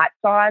her eat hot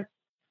sauce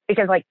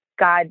because like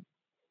God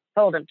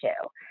told him to.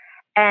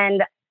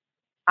 And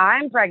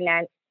I'm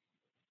pregnant,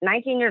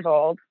 19 years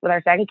old with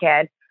our second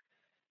kid,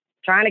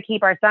 trying to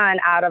keep our son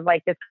out of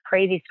like this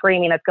crazy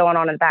screaming that's going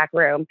on in the back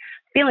room,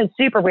 feeling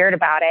super weird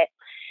about it.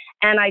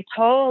 And I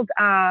told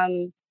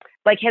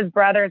like his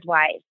brother's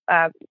wife,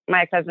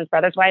 my ex-husband's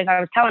brother's wife, I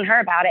was telling her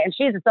about it, and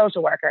she's a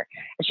social worker.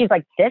 And she's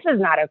like, this is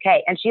not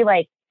okay. And she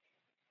like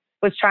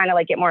was trying to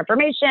like get more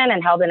information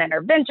and held an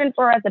intervention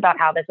for us about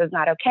how this is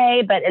not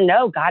okay. But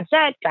no, God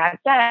said,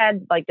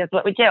 like, this is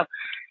what we do.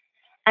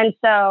 And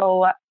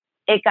so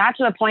it got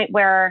to a point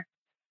where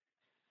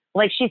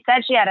like she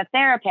said she had a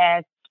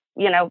therapist,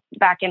 you know,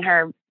 back in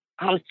her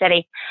home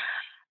city,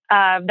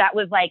 that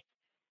was like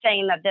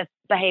saying that this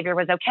behavior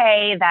was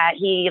okay, that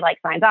he like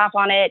signs off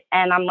on it.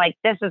 And I'm like,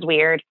 this is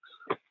weird.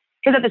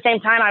 Because at the same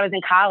time I was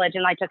in college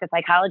and I took a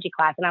psychology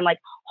class and I'm like,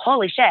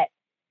 holy shit,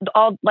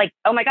 all like,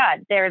 oh my God,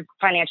 there's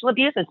financial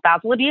abuse and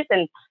spousal abuse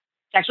and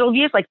sexual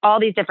abuse, like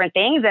all these different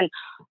things.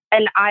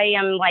 And I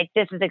am like,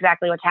 this is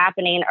exactly what's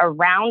happening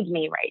around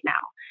me right now.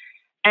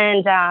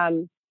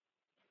 And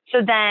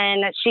so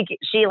then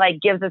she like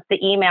gives us the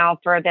email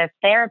for this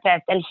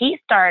therapist, and he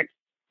starts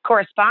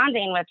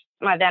corresponding with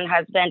my then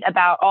husband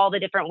about all the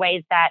different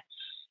ways that,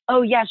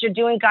 oh yes, you're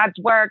doing God's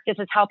work. This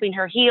is helping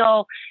her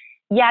heal.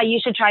 Yeah, you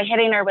should try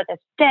hitting her with a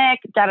stick,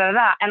 da da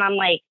da. And I'm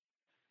like,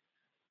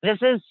 this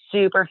is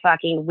super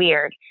fucking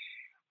weird.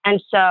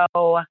 And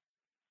so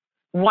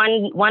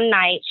one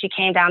night she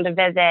came down to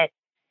visit,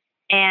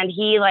 and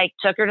he like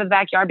took her to the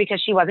backyard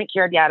because she wasn't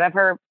cured yet of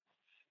her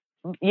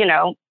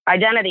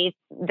identity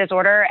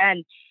disorder.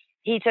 And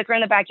he took her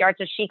in the backyard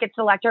so she could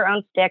select her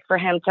own stick for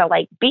him to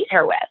like beat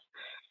her with.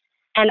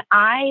 And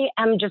I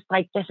am just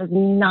like, this is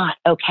not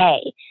okay.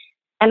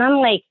 And I'm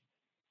like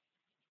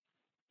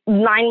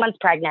 9 months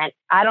pregnant.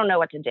 I don't know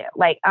what to do.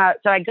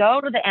 So I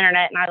go to the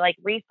internet and I like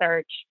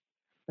research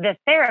this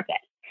therapist,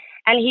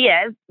 and he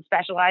is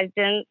specialized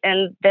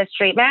in this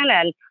treatment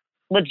and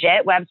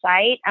legit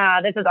website.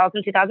 This is also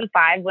in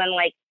 2005 when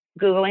like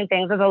Googling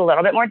things was a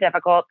little bit more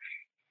difficult,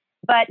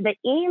 but the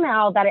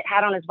email that it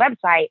had on his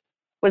website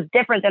was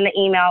different than the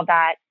email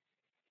that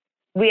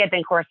we had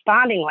been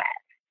corresponding with.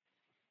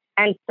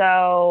 And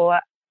so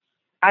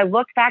I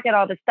looked back at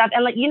all this stuff,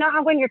 and like, you know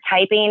how when you're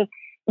typing,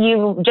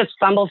 you just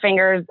fumble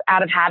fingers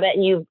out of habit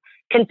and you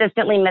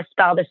consistently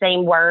misspell the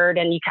same word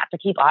and you have to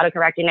keep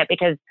autocorrecting it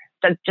because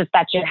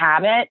that's your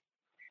habit.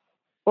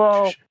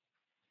 Well,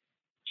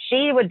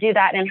 she would do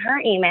that in her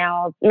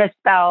emails,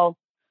 misspell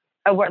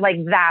a word like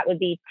that would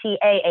be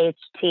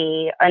TAHT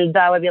and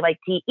the would be like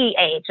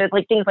TEH,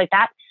 like things like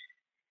that.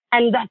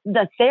 And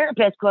the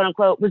therapist, quote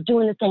unquote, was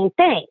doing the same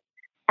thing.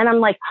 And I'm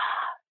like,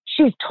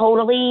 she's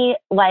totally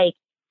like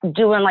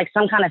doing like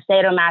some kind of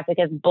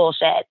sadomasochist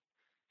bullshit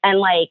and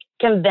like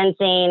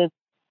convincing,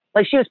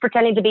 like she was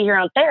pretending to be her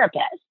own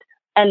therapist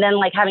and then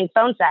like having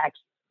phone sex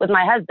with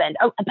my husband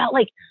about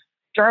like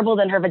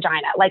gerbil in her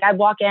vagina. Like I'd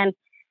walk in and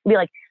be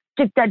like,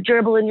 stick that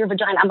gerbil in your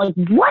vagina. I'm like,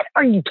 what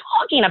are you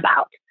talking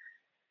about?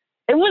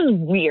 It was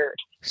weird.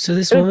 So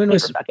this woman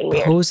was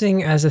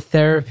posing as a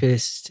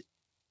therapist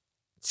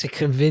to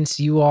convince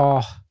you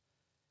all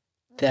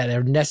that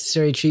a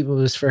necessary treatment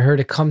was for her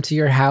to come to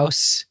your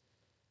house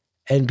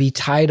and be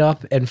tied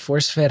up and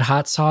force-fed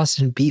hot sauce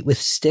and beat with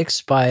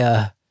sticks by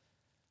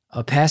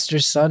a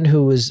pastor's son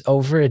who was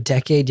over a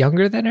decade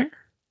younger than her?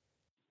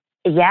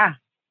 Yeah.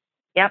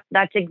 Yep,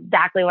 that's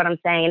exactly what I'm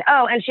saying.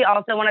 Oh, and she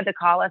also wanted to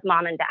call us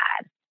mom and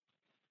dad.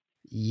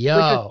 Yo.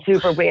 Which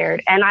was super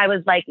weird. And I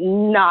was like,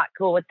 not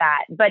cool with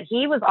that. But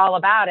he was all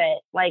about it.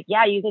 Like,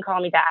 yeah, you can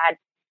call me dad.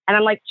 And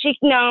I'm like,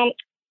 no,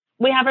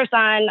 we have our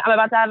son. I'm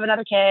about to have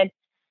another kid.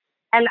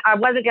 And I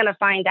wasn't going to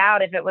find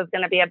out if it was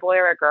going to be a boy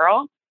or a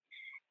girl.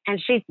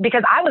 And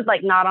because I was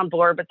like not on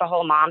board with the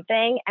whole mom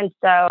thing. And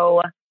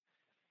so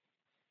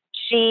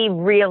she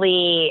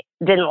really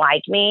didn't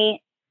like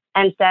me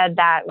and said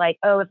that like,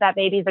 oh, if that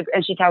baby's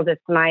and she tells this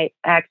to my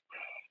ex,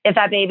 if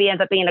that baby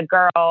ends up being a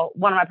girl,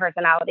 one of my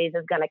personalities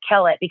is going to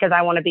kill it because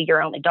I want to be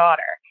your only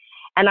daughter.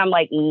 And I'm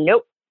like,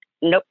 nope,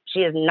 she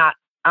is not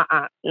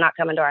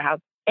coming to our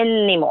house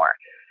anymore.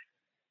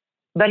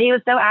 But he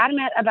was so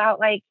adamant about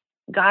like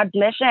God's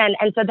mission.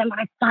 And so then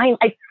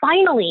I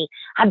finally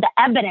had the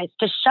evidence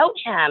to show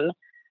him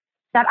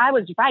that I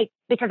was right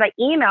because I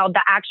emailed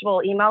the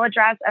actual email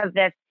address of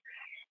this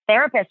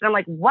therapist. And I'm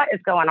like, what is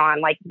going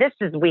on? Like, this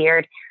is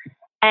weird.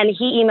 And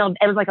he emailed,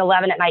 it was like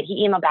 11 at night.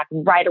 He emailed back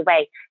right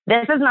away.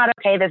 This is not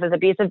okay. This is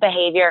abusive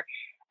behavior.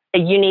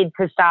 You need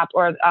to stop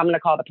or I'm going to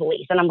call the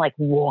police. And I'm like,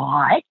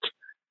 what?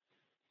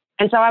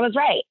 And so I was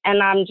right.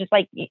 And I'm just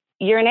like,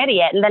 you're an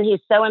idiot. And then he's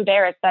so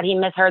embarrassed that he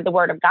misheard the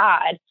word of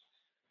God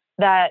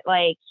that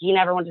like, he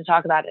never wanted to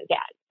talk about it again.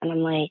 And I'm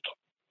like,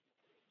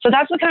 so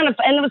that's the kind of,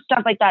 and it was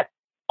stuff like that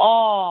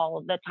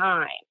all the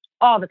time.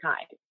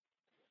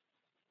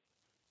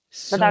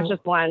 So but that's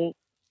just one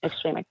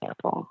extreme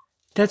example.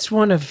 That's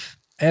one of,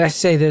 and I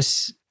say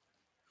this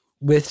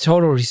with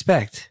total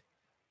respect,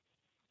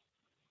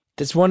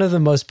 that's one of the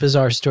most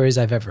bizarre stories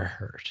I've ever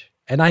heard.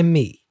 And I'm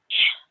me.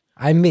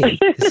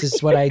 This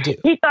is what I do.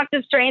 You talk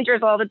to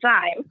strangers all the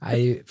time.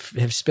 I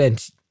have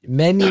spent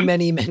many,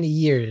 many, many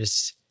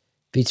years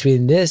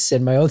between this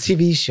and my old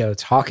TV show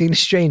talking to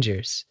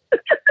strangers.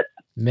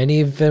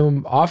 Many of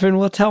them often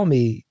will tell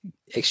me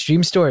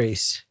extreme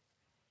stories.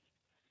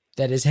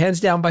 That is hands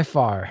down by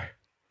far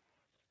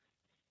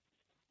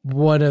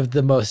one of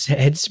the most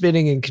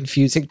head-spinning and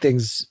confusing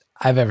things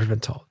I've ever been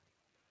told.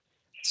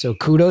 So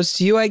kudos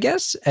to you, I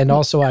guess. And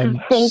also I'm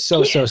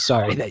so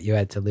sorry that you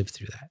had to live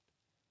through that.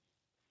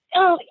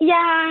 Oh,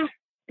 yeah.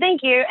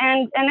 Thank you.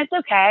 And it's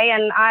okay.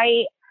 And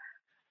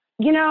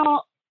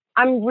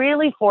I'm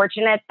really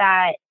fortunate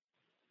that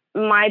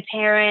my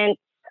parents,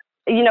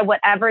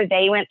 whatever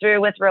they went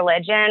through with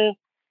religion,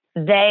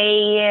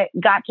 they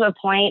got to a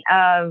point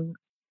of,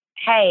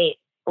 hey,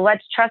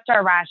 let's trust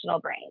our rational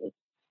brains.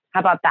 How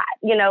about that?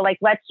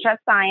 Let's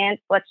trust science,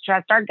 let's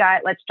trust our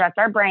gut, let's trust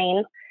our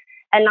brains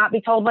and not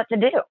be told what to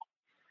do.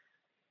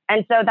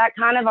 And so that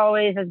kind of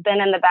always has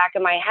been in the back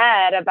of my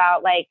head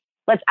about like,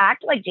 let's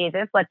act like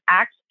Jesus, let's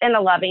act in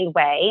a loving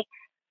way,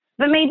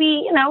 but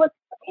maybe, let's,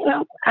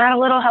 add a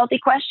little healthy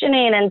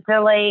questioning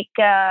into like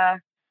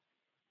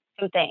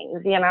some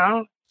things,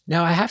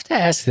 Now I have to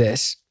ask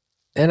this,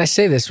 and I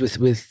say this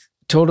with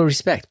total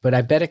respect, but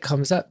I bet it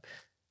comes up.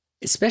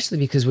 Especially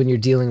because when you're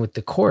dealing with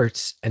the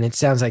courts, and it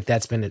sounds like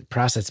that's been a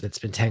process that's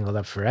been tangled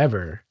up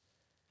forever.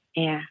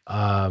 Yeah.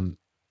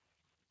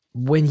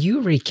 When you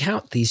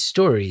recount these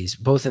stories,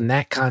 both in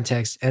that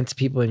context and to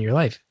people in your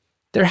life,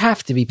 there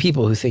have to be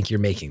people who think you're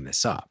making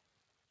this up.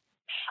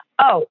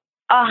 Oh,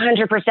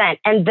 100%.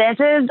 And this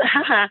is,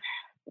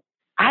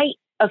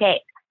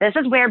 this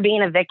is where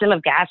being a victim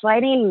of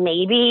gaslighting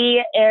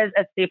maybe is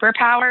a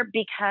superpower,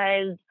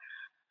 because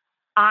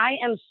I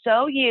am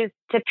so used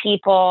to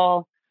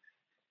people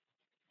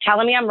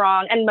telling me I'm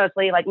wrong. And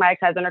mostly like my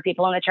ex-husband or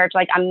people in the church,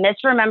 like I'm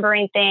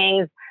misremembering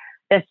things.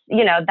 This,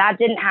 that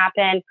didn't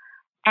happen.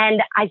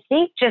 And I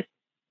think just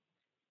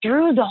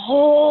through the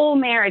whole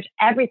marriage,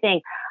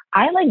 everything,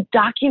 I like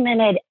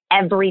documented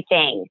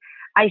everything.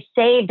 I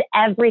saved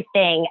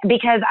everything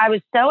because I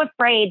was so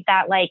afraid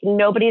that like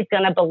nobody's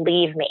going to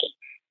believe me.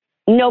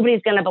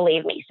 Nobody's going to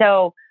believe me.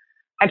 So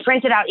I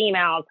printed out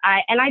emails.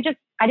 I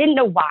didn't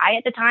know why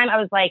at the time. I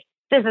was like,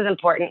 this is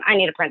important. I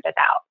need to print this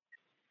out.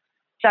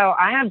 So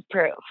I have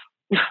proof.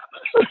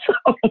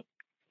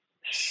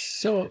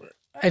 So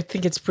I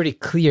think it's pretty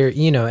clear,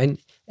 and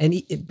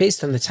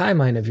based on the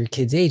timeline of your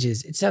kids'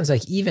 ages, it sounds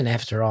like even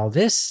after all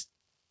this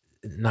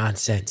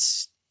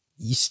nonsense,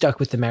 you stuck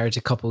with the marriage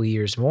a couple of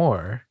years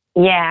more.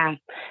 Yeah.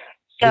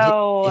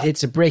 So it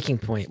hits a breaking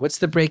point. What's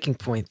the breaking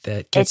point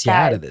that gets you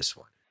out of this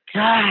one?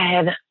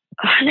 God,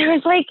 there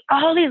was like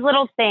all these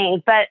little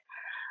things, but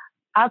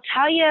I'll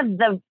tell you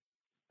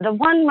the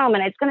one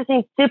moment, it's going to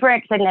seem super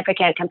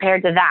insignificant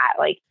compared to that.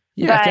 Like,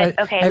 yeah,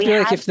 but, I feel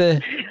like if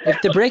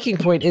the breaking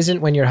point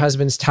isn't when your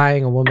husband's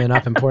tying a woman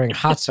up and pouring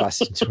hot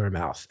sauce into her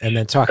mouth and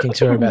then talking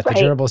to her about the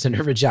gerbils in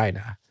her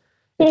vagina,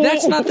 if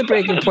that's not the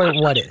breaking point,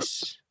 what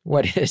is?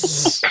 What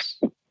is?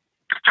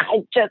 I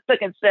just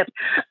took a sip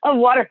of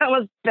water. I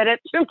almost spit it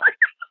through my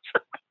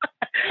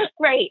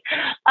right.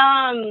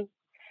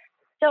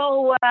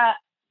 So,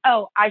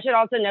 I should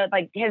also note,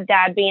 like, his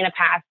dad being a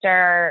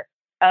pastor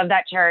of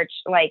that church,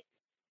 like,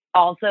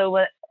 also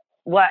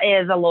what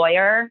is a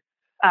lawyer,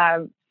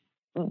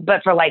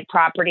 but for like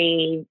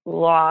property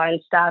law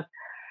and stuff.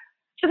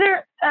 So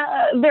they're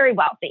very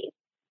wealthy.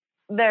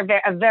 They're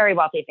a very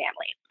wealthy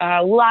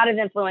family. A lot of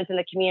influence in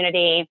the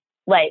community.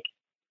 Like,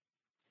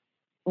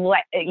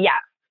 yeah,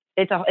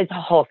 it's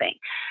a whole thing.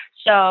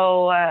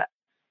 So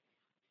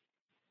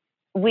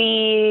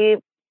we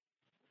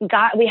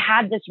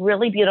had this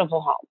really beautiful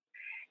home.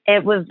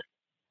 It was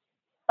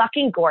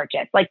fucking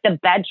gorgeous. Like the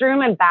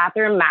bedroom and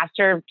bathroom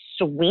master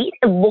suite,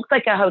 it looked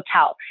like a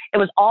hotel. It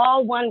was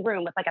all one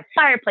room with like a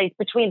fireplace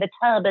between the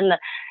tub and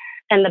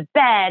the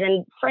bed,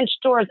 and French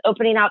doors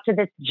opening out to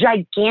this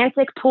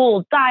gigantic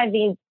pool,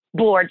 diving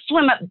board,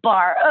 swim up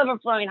bar,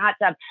 overflowing hot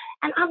tub.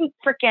 And I'm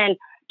freaking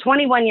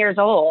 21 years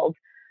old,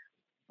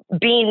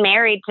 being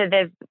married to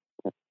this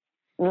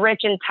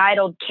rich,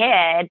 entitled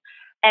kid.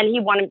 And he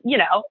wanted,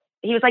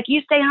 he was like, you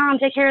stay home,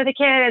 take care of the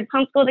kids,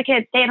 homeschool the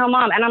kids, stay at home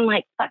mom. And I'm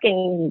like,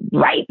 fucking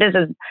right. This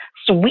is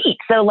sweet.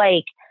 So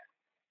like,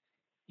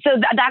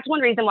 that's one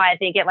reason why I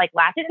think it like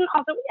lasted. And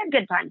also we had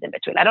good times in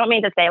between. I don't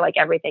mean to say like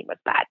everything was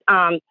bad.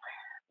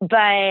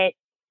 But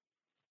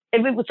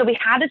so we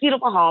had this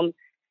beautiful home,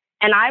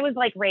 and I was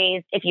like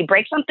raised, if you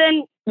break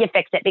something, you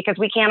fix it, because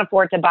we can't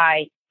afford to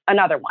buy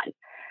another one.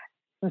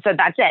 So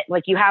that's it.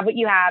 Like, you have what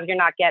you have, you're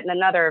not getting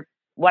another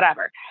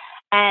whatever.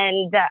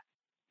 And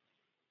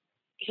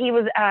he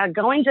was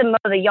going to mow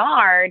the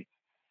yard,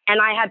 and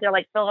I had to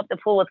like fill up the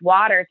pool with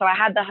water. So I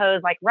had the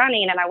hose like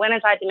running, and I went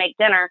inside to make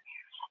dinner.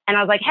 And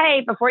I was like,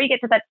 hey, before you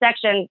get to that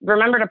section,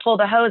 remember to pull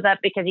the hose up,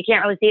 because you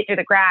can't really see it through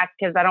the grass,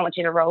 because I don't want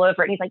you to roll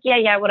over it. And he's like,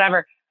 yeah,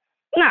 whatever.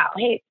 No,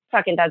 he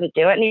fucking doesn't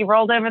do it. And he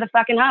rolls over the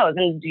fucking hose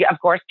and, of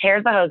course,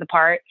 tears the hose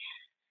apart.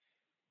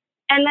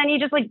 And then he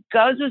just like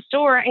goes to the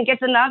store and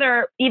gets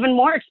another even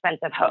more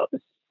expensive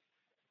hose.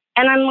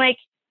 And I'm like,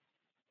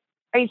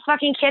 are you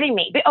fucking kidding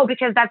me?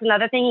 Because that's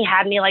another thing. He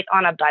had me like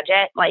on a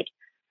budget. Like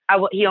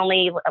he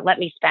only let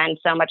me spend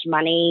so much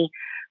money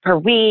per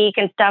week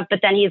and stuff. But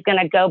then he's going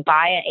to go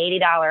buy an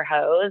 $80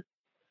 hose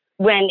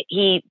when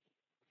he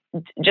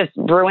just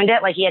ruined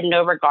it. Like, he had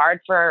no regard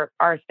for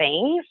our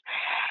things.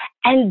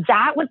 And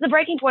that was the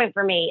breaking point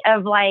for me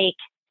of like,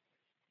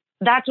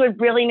 that's what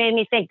really made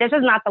me think, this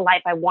is not the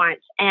life I want.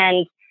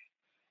 And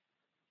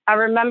I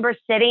remember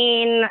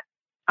sitting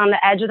on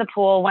the edge of the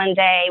pool one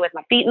day with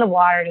my feet in the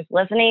water, just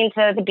listening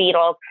to the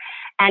Beatles,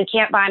 and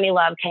Can't Buy Me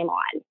Love came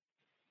on.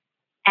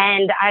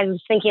 And I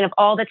was thinking of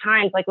all the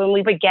times, like when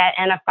we would get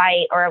in a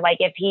fight, or like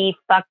if he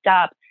fucked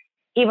up,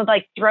 he would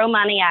like throw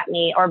money at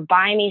me or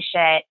buy me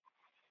shit.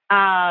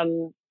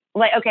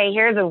 Like, okay,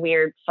 here's a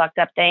weird fucked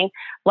up thing.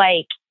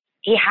 Like,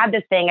 he had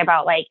this thing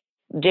about like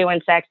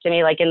doing sex to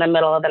me, like in the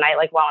middle of the night,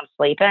 like while I'm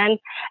sleeping,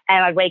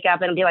 and I'd wake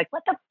up and be like,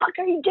 what the fuck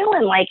are you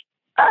doing? Like,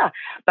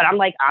 but I'm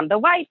like, I'm the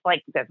wife.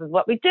 Like, this is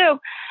what we do.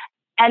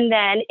 And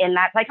then in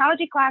that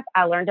psychology class,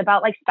 I learned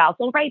about like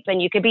spousal rape,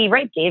 and you could be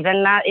raped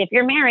even if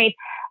you're married.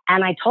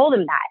 And I told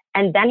him that.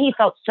 And then he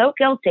felt so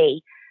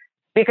guilty,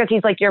 because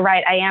he's like, you're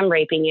right, I am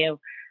raping you.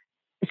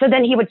 So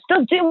then he would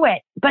still do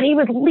it, but he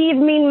would leave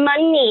me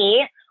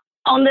money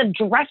on the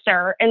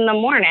dresser in the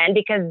morning,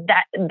 because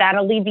that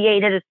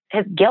alleviated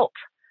his guilt.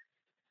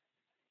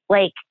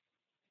 Like,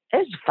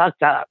 it's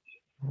fucked up.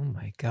 Oh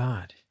my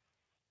God.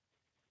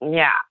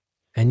 Yeah.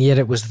 And yet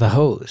it was the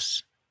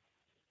hose.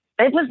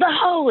 It was the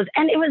hose.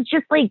 And it was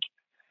just like,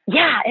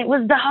 yeah, it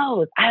was the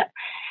hose.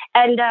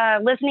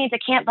 And listening to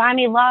Can't Buy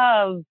Me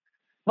Love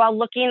while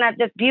looking at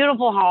this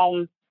beautiful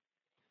home,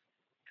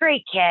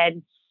 great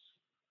kids,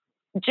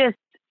 just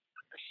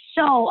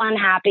so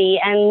unhappy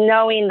and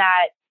knowing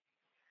that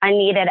I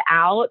needed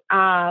out.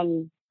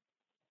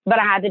 But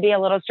I had to be a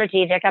little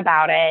strategic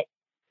about it,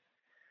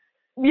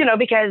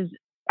 because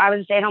I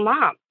was a stay-at-home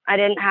mom. I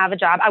didn't have a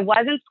job. I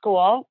was in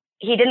school.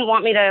 He didn't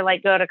want me to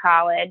go to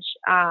college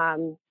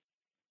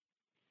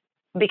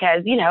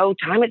because,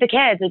 time with the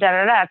kids and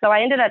da-da-da. So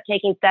I ended up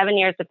taking 7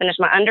 years to finish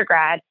my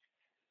undergrad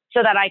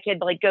so that I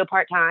could go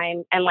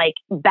part-time and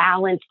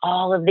balance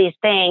all of these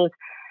things.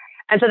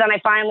 And so then I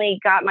finally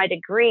got my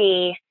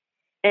degree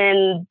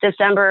in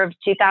December of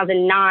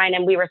 2009,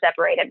 and we were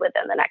separated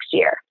within the next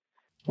year.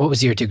 What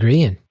was your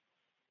degree in?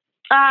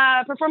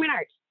 Performing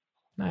arts.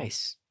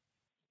 Nice.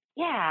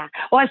 Yeah.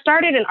 Well, I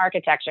started in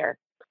architecture,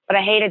 but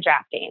I hated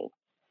drafting.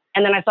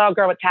 And then I saw a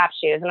girl with tap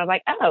shoes and I was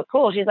like, oh,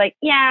 cool. She's like,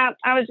 yeah,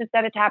 I was just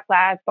at a tap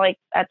class,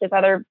 at this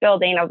other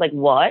building. I was like,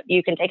 what?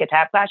 You can take a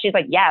tap class? She's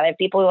like, yeah, they have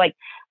people who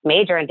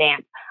major in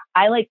dance.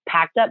 I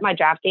packed up my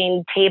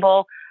drafting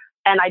table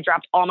and I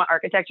dropped all my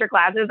architecture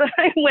classes and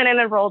I went and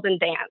enrolled in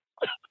dance.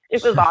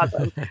 It was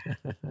awesome.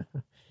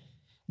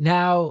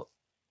 Now,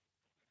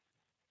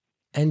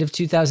 end of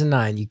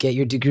 2009, you get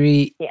your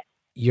degree. Yeah.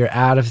 You're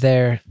out of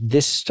there.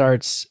 This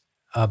starts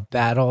a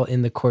battle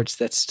in the courts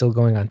that's still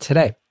going on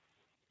today.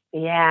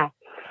 Yeah.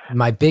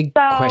 My big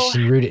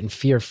question, rooted in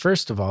fear,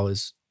 first of all,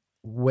 is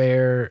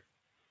where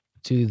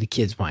do the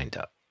kids wind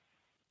up?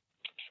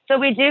 So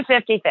we do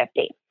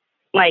 50-50,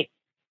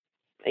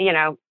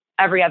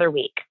 every other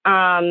week.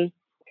 And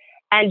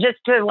just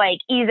to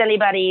ease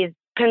anybody's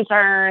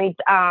concerns,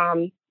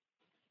 as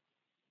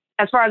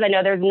far as I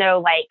know, there's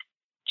no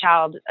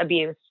child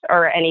abuse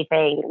or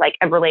anything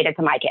related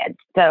to my kids.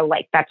 So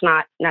that's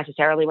not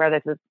necessarily where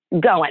this is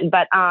going.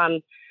 But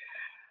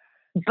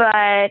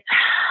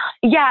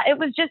yeah, it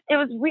was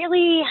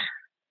really,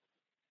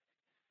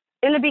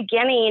 in the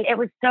beginning, it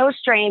was so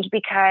strange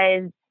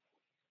because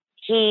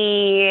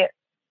he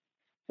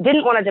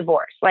didn't want a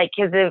divorce,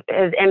 his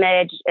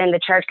image in the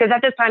church. Cause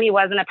at this time he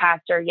wasn't a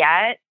pastor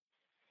yet.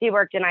 He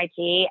worked in IT.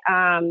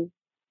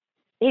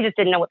 He just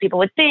didn't know what people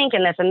would think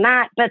and this and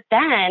that. But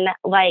then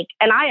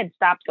and I had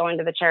stopped going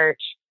to the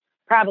church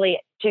probably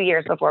 2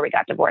 years before we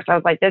got divorced. I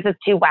was like, this is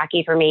too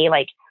wacky for me.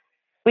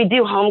 We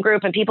do home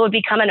group and people would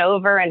be coming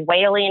over and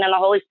wailing in the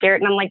Holy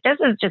Spirit. And I'm like, this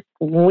is just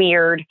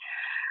weird.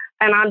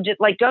 And I'm just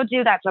go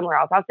do that somewhere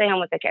else. I'll stay home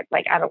with the kids.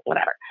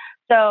 Whatever.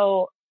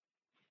 So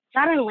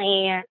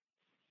suddenly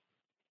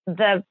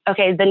the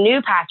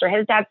new pastor,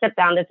 his dad stepped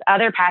down. This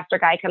other pastor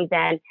guy comes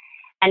in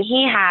and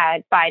he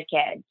had 5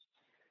 kids.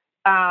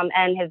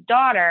 And his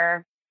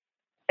daughter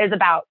was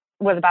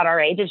about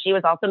our age, and she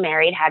was also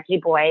married, had 2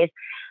 boys,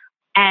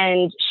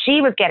 and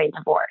she was getting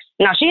divorced.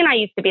 Now, she and I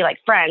used to be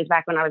friends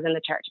back when I was in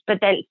the church, but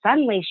then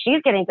suddenly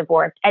she's getting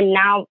divorced, and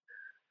now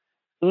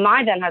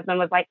my then husband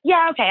was like,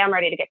 yeah, okay, I'm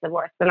ready to get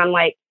divorced. And I'm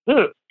like,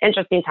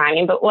 interesting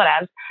timing, but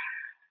whatever.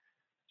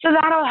 So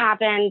that all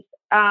happened.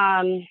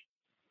 And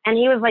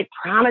he was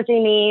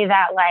promising me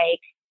that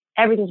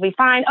everything's gonna be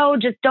fine. Oh,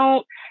 just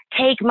don't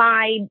take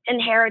my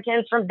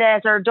inheritance from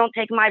this, or don't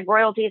take my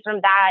royalties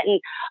from that. And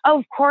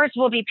of course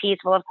we'll be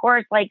peaceful. Of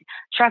course,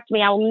 trust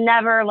me, I will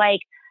never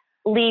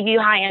leave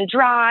you high and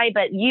dry,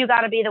 but you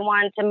got to be the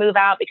one to move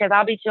out because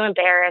I'll be too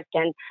embarrassed.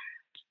 And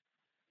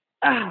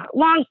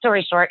long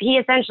story short, he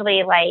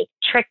essentially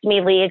tricked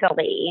me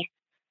legally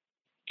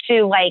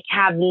to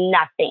have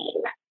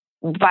nothing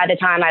by the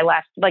time I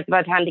left, by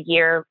the time the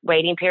year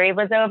waiting period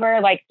was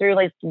over,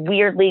 through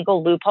weird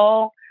legal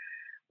loophole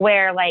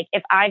where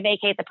if I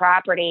vacate the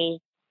property,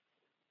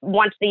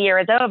 once the year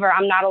is over,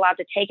 I'm not allowed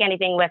to take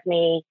anything with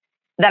me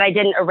that I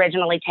didn't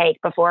originally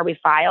take before we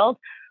filed.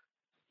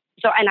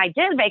 So, and I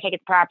did vacate the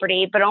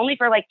property, but only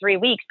for 3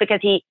 weeks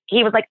because he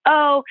was like,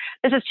 oh,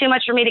 this is too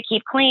much for me to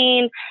keep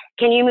clean.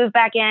 Can you move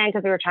back in?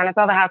 Because we were trying to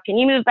sell the house. Can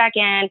you move back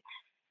in?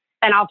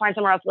 And I'll find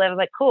somewhere else to live. I was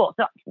like, cool.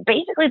 So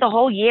basically the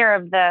whole year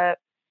of the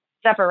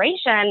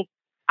separation,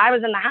 I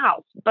was in the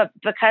house. But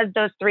because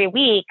those 3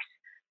 weeks,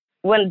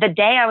 when the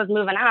day I was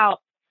moving out,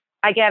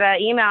 I get an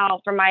email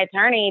from my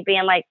attorney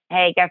being like,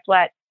 hey, guess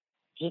what?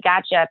 He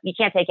got you. You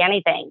can't take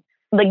anything.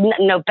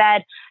 No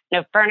bed,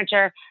 no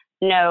furniture,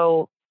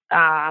 no,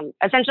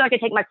 essentially I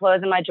could take my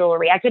clothes and my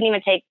jewelry. I couldn't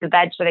even take the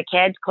beds for the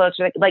kids, clothes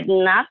for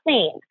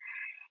nothing.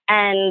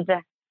 And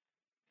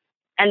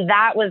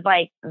that was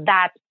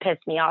that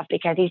pissed me off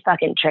because he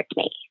fucking tricked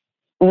me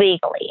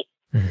legally.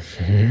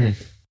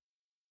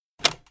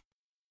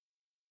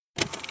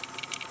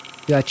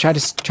 Yeah, I try to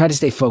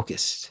stay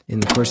focused in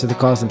the course of the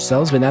calls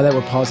themselves, but now that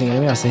we're pausing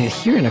anyway, I'll say,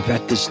 hearing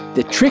about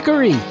the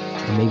trickery.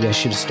 And maybe I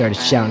should have started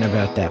shouting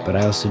about that, but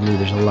I also knew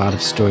there's a lot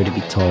of story to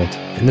be told.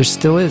 And there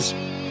still is.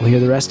 We'll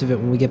hear the rest of it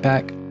when we get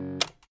back.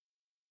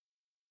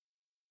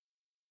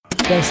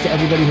 Thanks to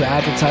everybody who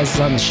advertises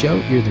on the show.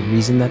 You're the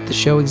reason that the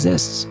show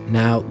exists.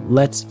 Now,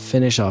 let's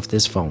finish off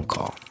this phone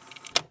call.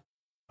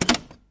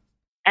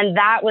 And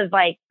that was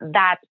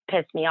that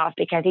pissed me off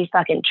because he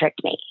fucking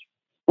tricked me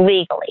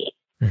legally.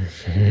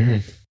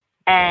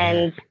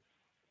 And,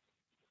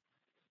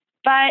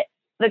 but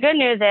the good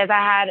news is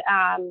I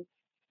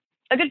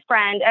had a good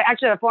friend,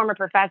 actually a former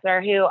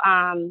professor who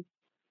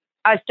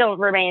I still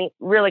remain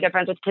really good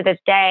friends with to this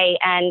day.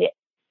 And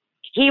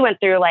he went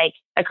through like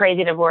a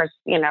crazy divorce,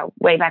 you know,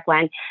 way back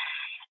when.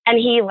 And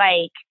he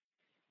like,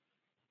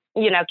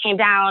 you know, came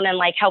down and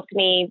like helped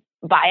me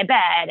buy a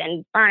bed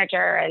and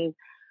furniture. And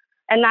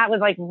that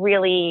was like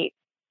really,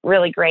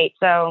 really great.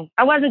 So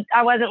I wasn't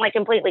like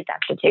completely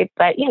destitute,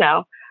 but you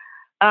know,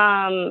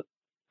 and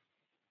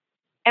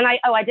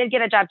I did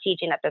get a job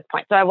teaching at this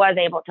point. So I was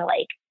able to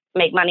like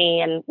make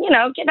money and, you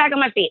know, get back on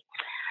my feet.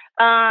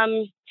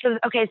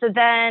 So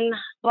then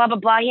blah, blah,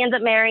 blah. He ends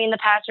up marrying the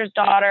pastor's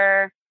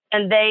daughter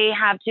and they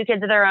have 2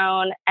 kids of their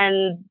own.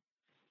 And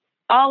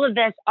all of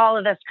this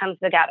comes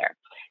together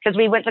because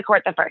we went to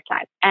court the first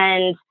time.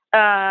 And,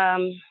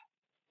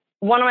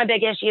 one of my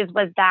big issues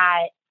was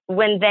that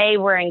when they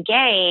were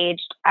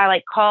engaged, I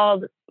like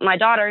called my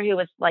daughter who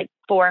was like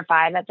 4 or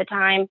 5 at the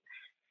time.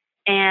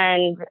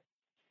 And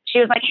she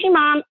was like, hey,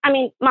 mommy.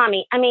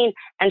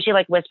 And she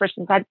like whispers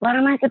inside, what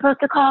am I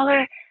supposed to call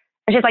her?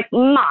 And she's like,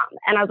 mom.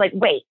 And I was like,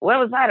 wait, what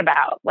was that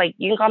about? Like,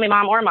 you can call me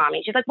mom or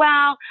mommy. She's like,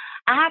 well,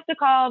 I have to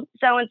call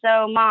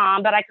so-and-so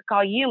mom, but I could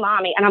call you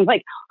mommy. And I'm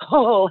like,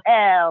 oh,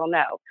 hell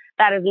no,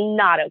 that is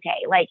not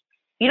okay. Like,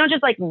 you don't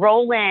just like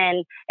roll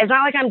in. It's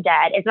not like I'm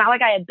dead. It's not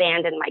like I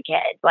abandoned my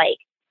kids. Like,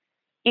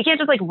 you can't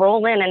just like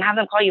roll in and have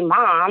them call you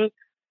mom.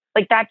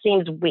 Like, that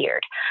seems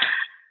weird.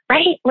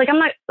 Right? Like, I'm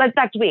not, like,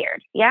 that's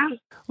weird. Yeah.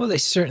 Well, they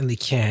certainly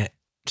can't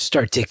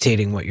start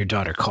dictating what your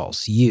daughter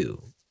calls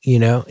you. You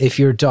know, if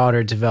your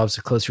daughter develops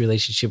a close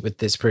relationship with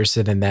this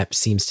person and that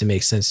seems to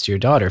make sense to your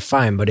daughter,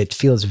 fine. But it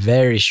feels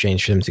very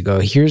strange for them to go,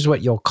 here's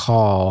what you'll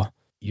call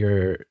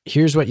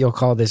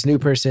this new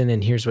person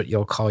and here's what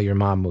you'll call your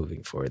mom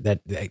moving forward.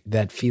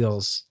 That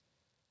feels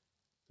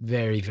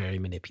very, very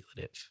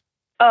manipulative.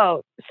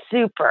 Oh,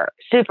 super,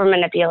 super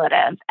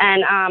manipulative.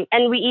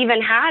 And we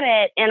even had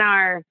it in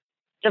our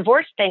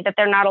divorce thing that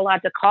they're not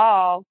allowed to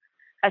call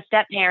a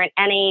step parent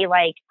any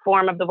like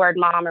form of the word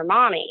mom or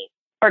mommy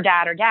or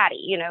dad or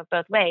daddy, you know,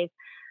 both ways.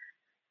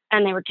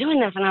 And they were doing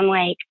this and I'm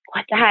like,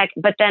 what the heck?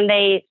 But then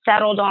they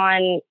settled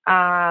on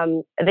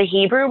the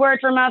Hebrew word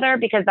for mother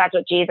because that's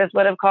what Jesus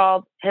would have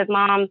called his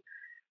mom.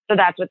 So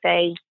that's what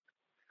they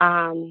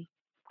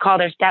call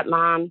their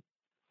stepmom.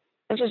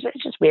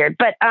 It's just weird.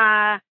 But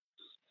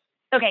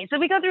okay, so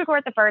we go through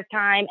court the first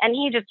time and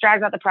he just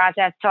drags out the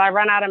process till I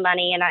run out of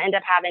money and I end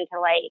up having to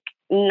like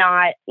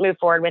not move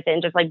forward with it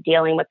and just like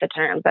dealing with the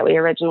terms that we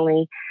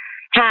originally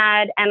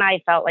had. And I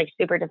felt like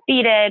super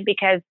defeated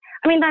because,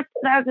 I mean, that's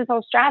his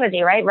whole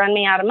strategy, right? Run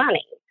me out of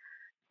money.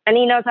 And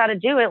he knows how to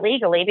do it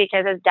legally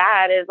because his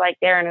dad is like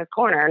there in his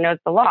corner, knows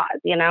the laws,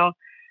 you know?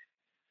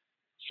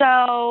 So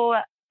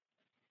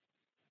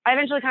I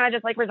eventually kind of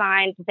just like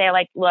resigned to say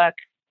like, look,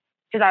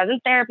 because I was in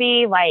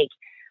therapy, like,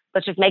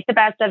 let's just make the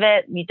best of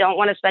it. You don't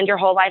want to spend your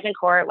whole life in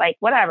court, like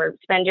whatever,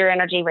 spend your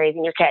energy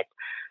raising your kids.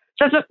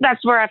 So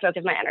that's where I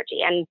focus my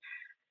energy. And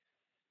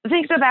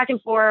things go back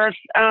and forth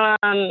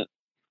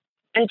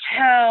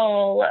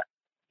until,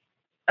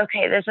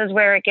 okay, this is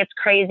where it gets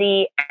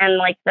crazy and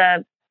like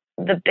the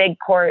big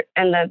court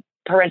and the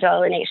parental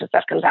alienation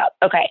stuff comes out.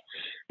 Okay,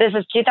 this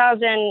is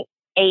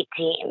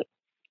 2018.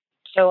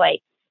 So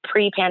like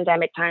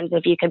pre-pandemic times,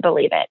 if you could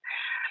believe it.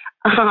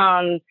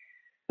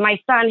 My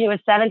son, who was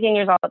 17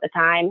 years old at the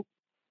time,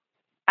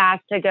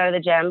 asked to go to the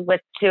gym with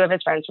 2 of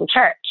his friends from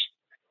church,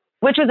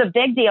 which was a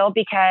big deal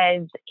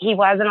because he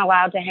wasn't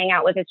allowed to hang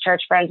out with his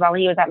church friends while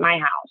he was at my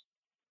house.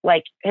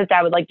 Like his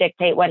dad would like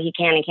dictate what he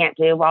can and can't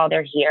do while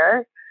they're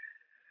here,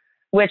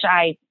 which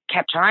I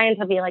kept trying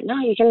to be like, no,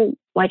 you can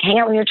like hang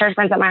out with your church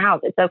friends at my house.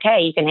 It's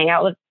okay. You can hang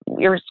out with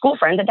your school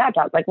friends at dad's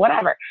house, like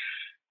whatever.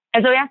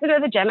 And so he asked to go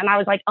to the gym and I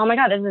was like, oh my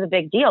God, this is a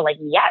big deal. Like,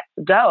 yes,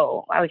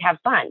 go. I would have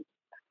fun.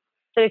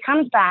 So he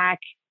comes back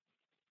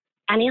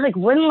and he like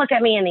wouldn't look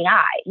at me in the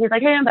eye. He's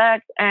like, hey, I'm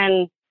back.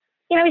 And,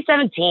 you know, he's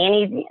 17,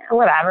 he's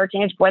whatever,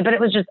 teenage boy, but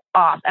it was just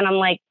off. And I'm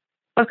like,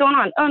 what's going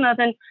on? Oh,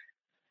 nothing.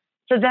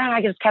 So then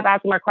I just kept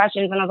asking more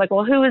questions and I was like,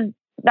 well, who is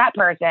that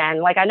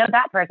person? Like, I know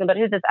that person, but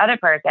who's this other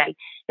person?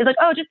 He's like,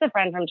 oh, just a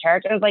friend from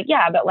church. And I was like,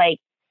 yeah, but like,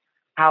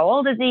 how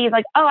old is he? He's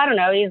like, oh, I don't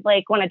know. He's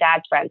like one of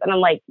dad's friends. And I'm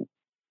like,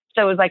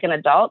 so it was like an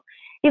adult?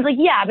 He's like,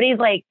 yeah, but he's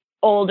like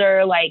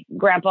older, like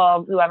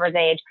grandpa, whoever's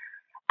age.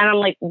 And I'm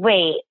like,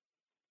 wait,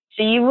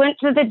 so you went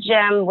to the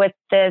gym with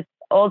this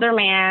older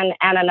man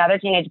and another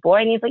teenage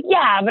boy? And he's like,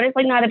 yeah, but it's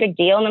like not a big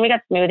deal. And then we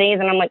got smoothies.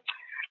 And I'm like,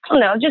 I don't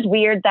know. It's just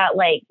weird that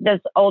like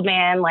this old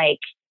man, like,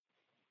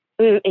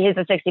 he's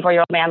a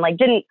 64-year-old man, like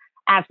didn't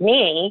ask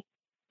me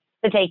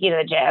to take you to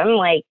the gym.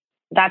 Like,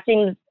 that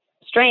seems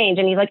strange.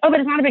 And he's like, oh, but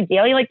it's not a big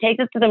deal. He like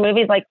takes us to the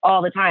movies like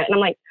all the time. And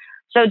I'm like,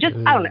 so just,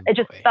 I don't know. It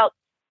just felt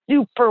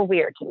super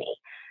weird to me.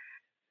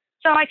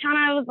 So I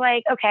kind of was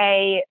like,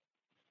 okay,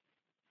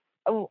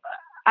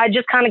 I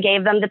just kind of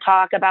gave them the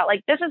talk about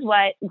like, this is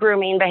what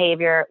grooming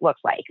behavior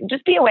looks like.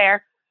 Just be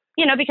aware,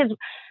 you know, because,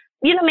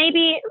 you know,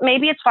 maybe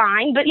it's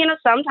fine, but you know,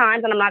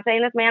 sometimes, and I'm not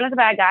saying this man is a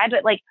bad guy,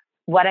 but like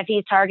what if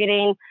he's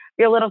targeting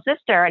your little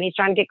sister and he's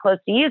trying to get close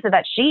to you so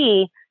that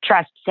she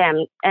trusts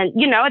him? And,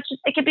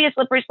 it could be a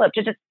slippery slope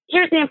to just,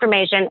 here's the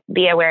information,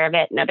 be aware of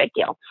it, no big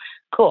deal.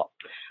 Cool.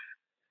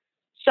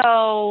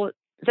 So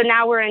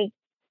now we're in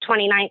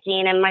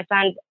 2019 and my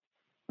son's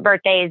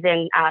birthday is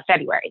in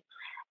February.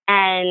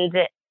 And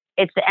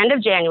it's the end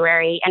of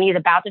January and he's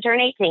about to turn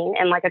 18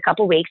 in like a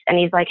couple weeks. And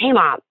he's like, hey,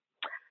 Mom,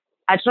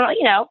 I just want to let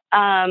you know,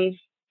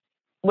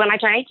 when I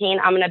turn 18,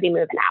 I'm going to be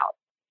moving out.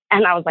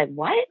 And I was like,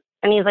 what?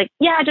 And he's like,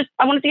 yeah,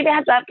 I want to give you a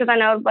heads up because I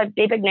know it's like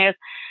big news.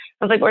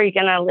 I was like, well, are you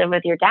going to live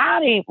with your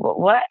dad?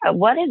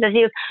 What is this?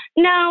 He goes,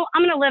 no,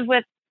 I'm going to live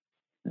with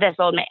this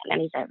old man.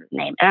 And he said his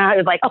name. And I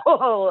was like,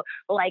 oh,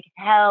 like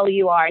hell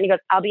you are. And he goes,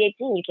 I'll be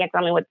 18. You can't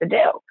tell me what to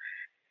do.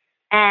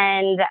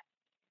 And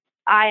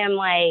I am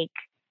like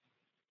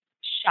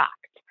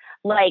shocked.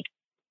 Like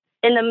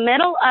in the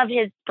middle of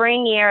his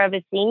spring year of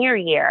his senior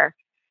year,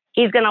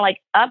 he's going to like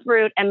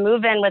uproot and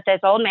move in with this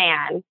old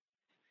man.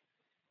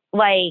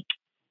 Like,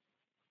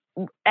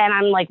 and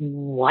I'm like,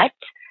 what?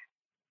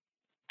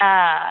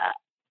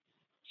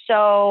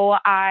 So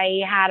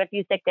I had a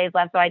few sick days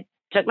left. So I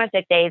took my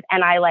sick days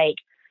and I like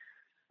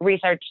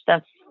researched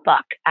the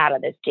fuck out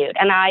of this dude.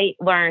 And I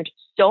learned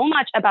so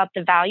much about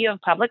the value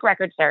of public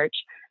record search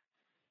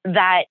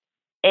that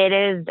it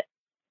is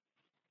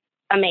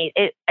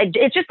amazing.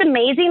 It's just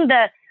amazing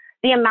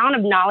the amount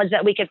of knowledge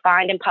that we could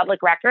find in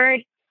public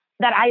record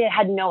that I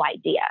had no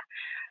idea.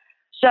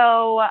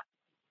 So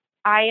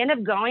I ended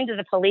up going to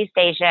the police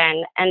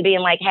station and being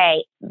like,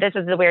 hey, this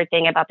is the weird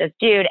thing about this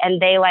dude. And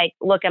they like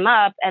look him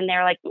up and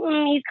they're like,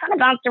 he's kind of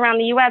bounced around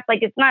the US.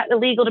 Like it's not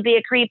illegal to be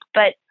a creep,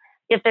 but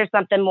if there's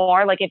something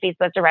more, like if he's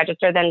supposed to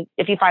register, then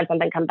if you find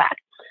something, come back.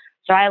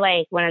 So I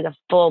like went into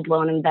full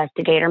blown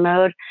investigator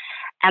mode.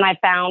 And I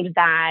found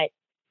that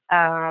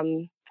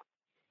in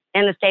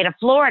the state of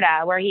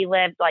Florida, where he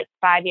lived like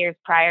 5 years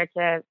prior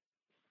to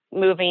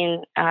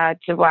moving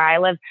to where I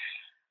live,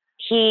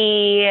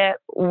 he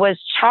was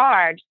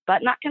charged,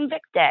 but not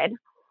convicted,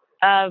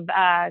 of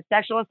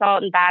sexual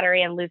assault and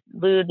battery and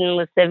lewd and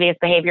lascivious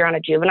behavior on a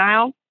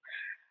juvenile.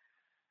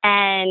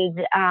 And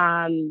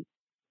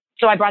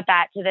so I brought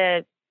that to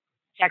the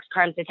sex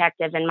crimes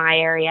detective in my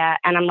area.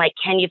 And I'm like,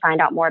 can you find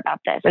out more about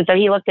this? And so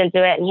he looked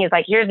into it and he's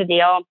like, here's the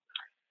deal.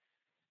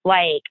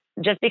 Like,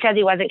 just because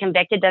he wasn't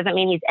convicted doesn't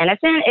mean he's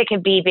innocent. It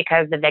could be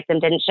because the victim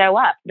didn't show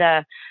up.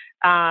 There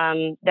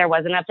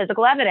wasn't enough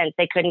physical evidence.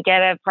 They couldn't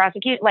get a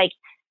prosecution. Like,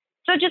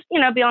 so just, be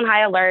on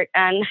high alert.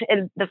 And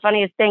the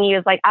funniest thing, he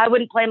was like, I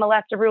wouldn't play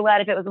molester roulette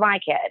if it was my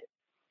kid.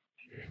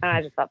 And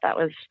I just thought that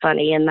was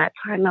funny. And that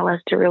time,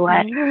 molester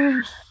roulette.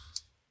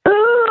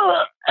 Ooh,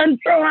 and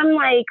so I'm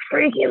like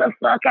freaking the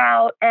fuck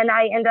out. And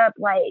I end up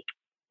like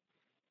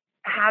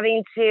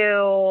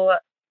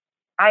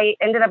I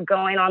ended up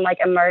going on like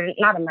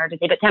not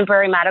emergency, but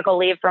temporary medical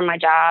leave from my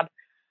job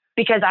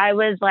because I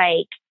was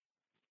like,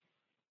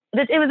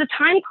 it was a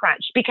time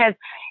crunch because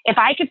if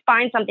I could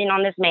find something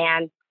on this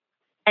man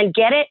and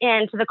get it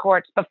into the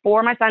courts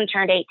before my son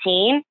turned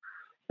 18,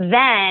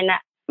 then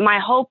my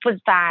hope was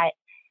that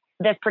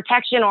this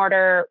protection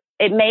order,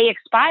 it may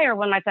expire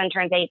when my son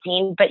turns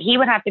 18, but he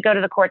would have to go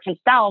to the courts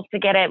himself to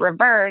get it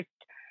reversed.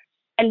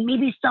 And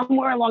maybe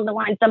somewhere along the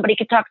line, somebody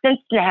could talk sense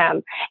to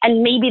him.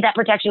 And maybe that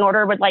protection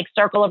order would like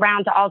circle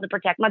around to also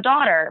protect my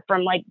daughter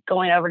from like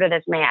going over to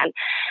this man.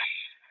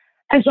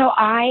 And so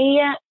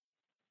I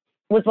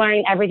was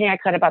learning everything I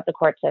could about the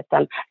court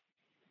system.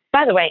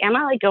 By the way, am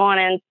I like going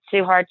in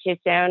too hard too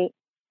soon?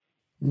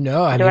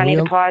 No, I Do mean, I need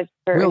to pause?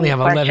 We only have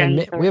 11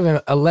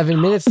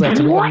 minutes left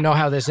and we want to know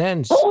how this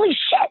ends. Holy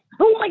shit.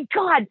 Oh my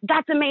God.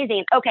 That's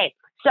amazing. Okay.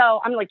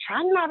 So I'm like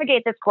trying to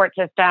navigate this court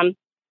system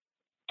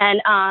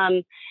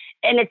and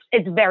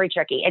it's very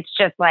tricky. It's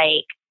just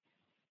like,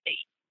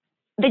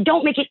 they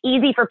don't make it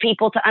easy for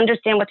people to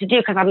understand what to do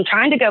because I'm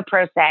trying to go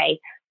pro se,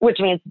 which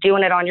means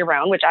doing it on your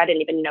own, which I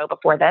didn't even know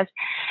before this.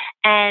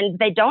 And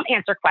they don't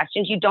answer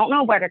questions. You don't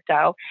know where to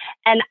go.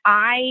 And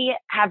I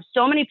have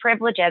so many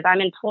privileges.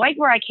 I'm employed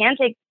where I can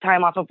take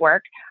time off of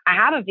work. I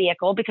have a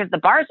vehicle because the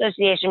bar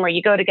association where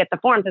you go to get the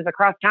forms is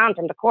across town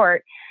from the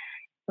court.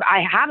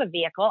 I have a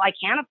vehicle. I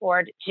can't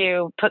afford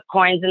to put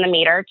coins in the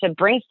meter to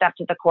bring stuff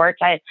to the courts.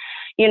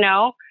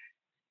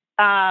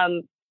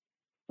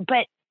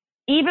 But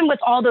even with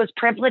all those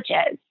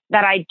privileges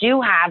that I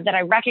do have, that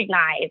I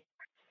recognize,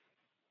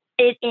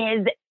 it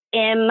is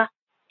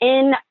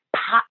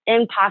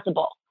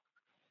impossible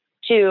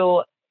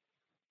to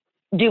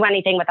do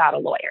anything without a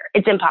lawyer.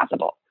 It's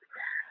impossible.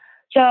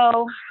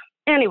 So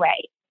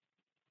anyway,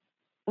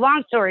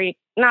 not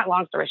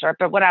long story short,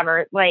 but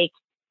whatever, like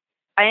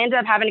I ended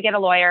up having to get a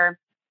lawyer.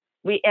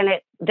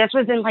 This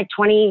was in like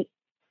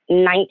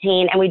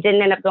 2019 and we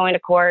didn't end up going to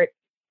court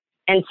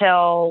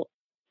until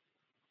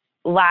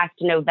last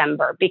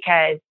November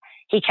because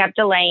he kept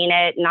delaying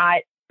it,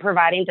 not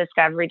providing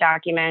discovery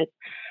documents,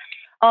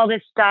 all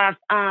this stuff.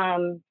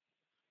 And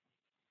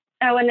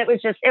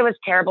it was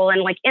terrible.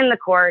 And like in the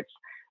courts,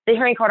 the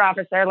hearing court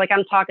officer, like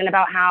I'm talking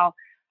about how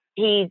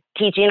he's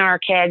teaching our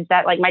kids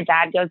that like my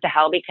dad goes to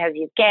hell because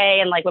he's gay.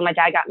 And like when my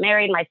dad got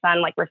married, my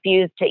son like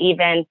refused to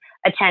even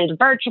attend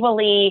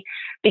virtually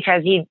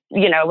because he,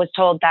 you know, was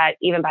told that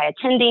even by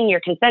attending,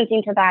 you're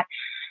consenting to that.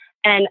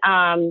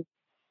 And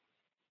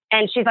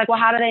she's like, well,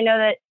 how do they know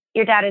that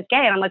your dad is gay?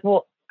 And I'm like,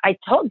 well, I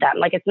told them,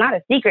 like, it's not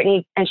a secret.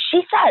 And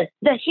she says,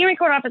 the hearing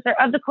court officer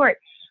of the court,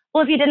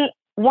 well, if you didn't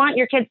want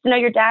your kids to know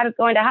your dad is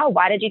going to hell,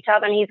 why did you tell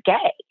them he's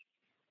gay?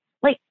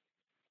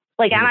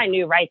 And I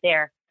knew right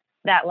there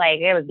that like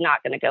it was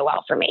not going to go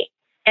well for me.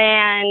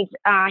 And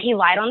he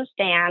lied on the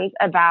stand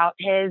about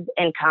his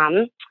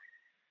income.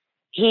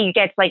 He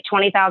gets like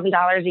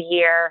 $20,000 a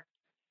year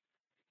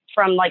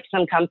from like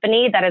some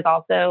company that is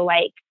also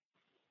like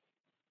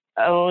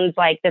owns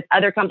like this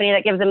other company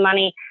that gives him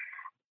money.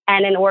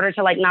 And in order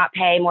to like not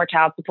pay more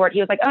child support, he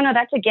was like, oh no,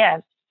 that's a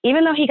gift.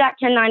 Even though he got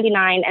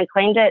 1099 and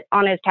claimed it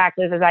on his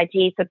taxes as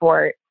IT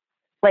support,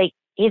 like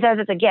he says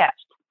it's a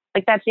gift.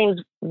 Like that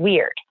seems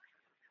weird.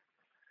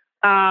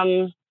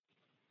 And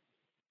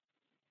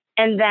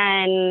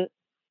then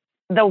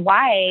the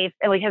wife,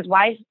 like his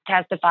wife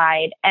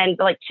testified, and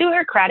like to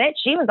her credit,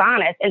 she was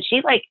honest and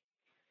she like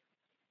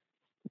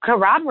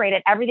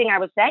corroborated everything I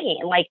was saying.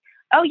 Like,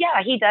 oh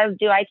yeah, he does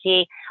do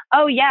IT.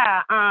 Oh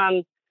yeah,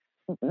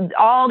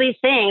 all these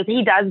things.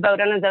 He does vote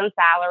on his own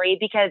salary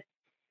because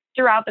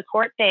throughout the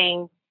court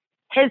thing,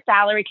 his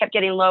salary kept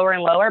getting lower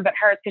and lower, but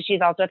hers, because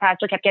she's also a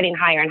pastor, kept getting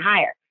higher and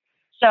higher.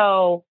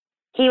 So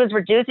he was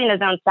reducing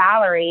his own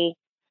salary,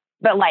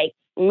 but like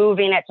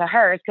moving it to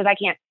hers because I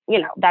can't, you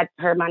know, that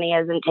her money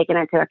isn't taken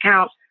into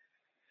account.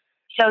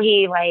 So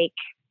he like,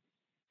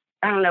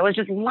 I don't know, was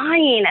just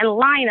lying and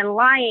lying and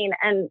lying.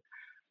 And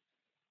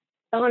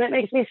oh, and it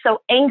makes me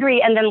so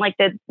angry. And then like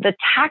the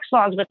tax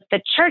laws with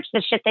the church,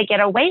 the shit they get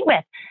away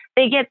with.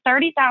 They get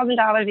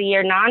 $30,000 a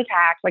year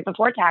non-tax, like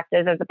before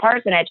taxes as a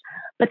parsonage,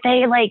 but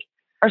they like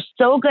are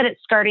so good at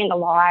skirting the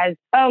laws.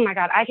 Oh my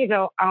God, I could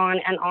go on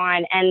and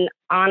on. And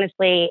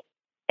honestly,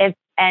 if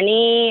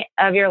any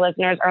of your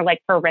listeners are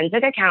like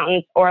forensic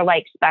accountants or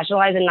like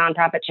specialize in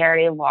nonprofit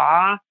charity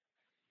law,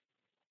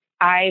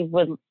 I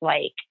would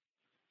like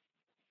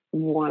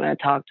want to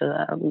talk to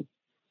them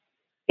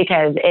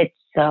because it's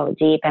so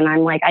deep. And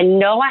I'm like, I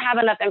know I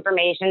have enough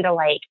information to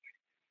like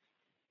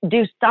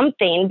do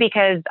something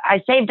because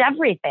I saved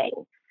everything.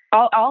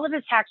 All of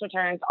his tax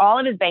returns, all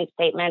of his bank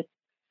statements.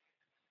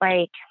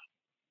 Like,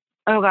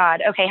 oh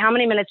God. Okay. How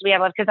many minutes do we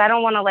have left? Because I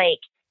don't want to like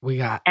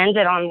end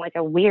it on like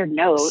a weird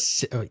note.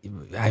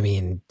 I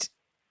mean,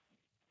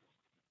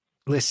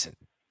 listen,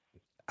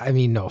 I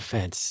mean, no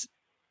offense.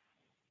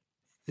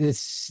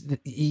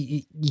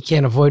 You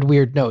can't avoid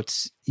weird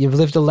notes. You've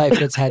lived a life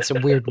that's had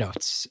some weird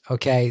notes.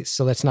 Okay.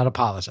 So let's not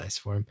apologize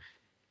for him.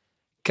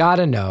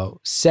 Gotta know,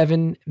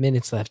 7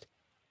 minutes left.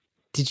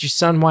 Did your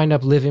son wind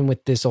up living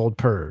with this old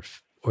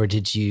perv, or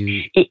did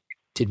we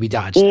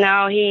dodge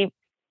that?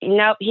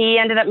 No, he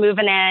ended up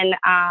moving in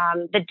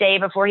the day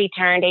before he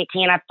turned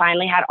 18. I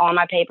finally had all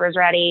my papers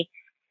ready,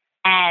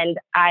 and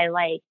I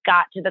like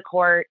got to the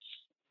court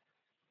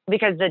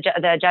because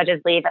the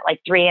judges leave at like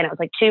 3, and it was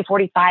like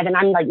 2:45, and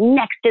I'm like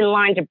next in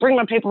line to bring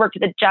my paperwork to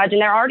the judge,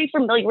 and they're already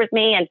familiar with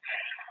me,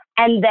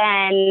 and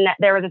then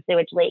there was a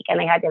sewage leak, and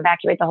they had to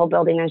evacuate the whole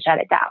building and shut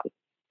it down,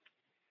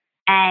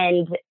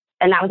 and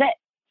that was it.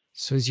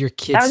 So is your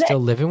kid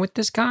still living with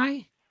this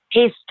guy?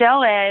 He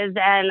still is,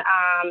 and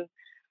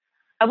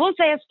I will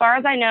say, as far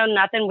as I know,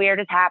 nothing weird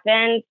has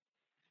happened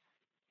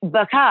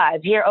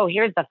because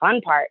here's the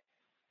fun part.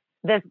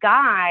 This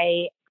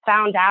guy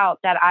found out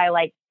that I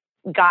like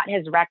got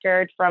his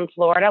record from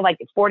Florida, like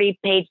a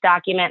 40-page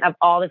document of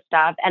all the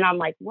stuff. And I'm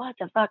like, what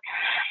the fuck?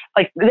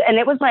 Like, and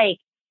it was like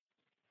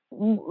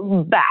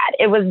bad.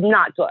 It was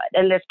not good.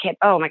 And this kid,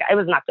 oh my God, it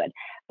was not good.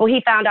 Well,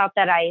 he found out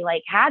that I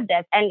like had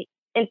this, and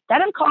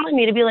instead of calling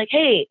me to be like,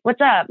 hey,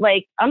 what's up?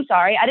 Like, I'm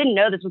sorry, I didn't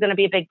know this was going to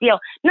be a big deal.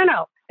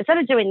 No. Instead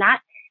of doing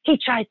that, he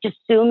tries to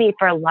sue me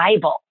for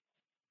libel.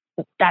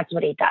 That's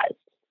what he does,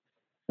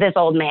 this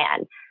old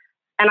man.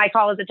 And I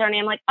call his attorney.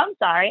 I'm like, I'm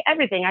sorry.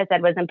 Everything I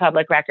said was in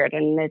public record.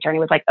 And the attorney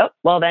was like, oh,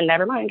 well, then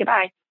never mind.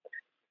 Goodbye.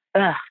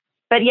 Ugh.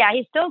 But yeah,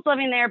 he's still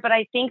living there. But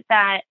I think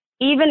that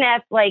even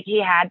if like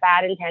he had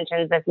bad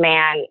intentions, this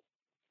man,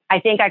 I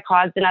think I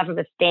caused enough of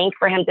a stink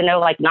for him to know,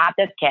 like, not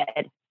this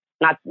kid,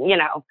 not, you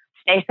know,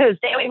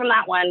 stay away from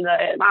that one.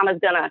 The mama's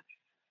going to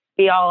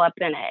be all up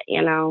in it,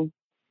 you know?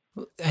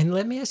 And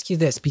let me ask you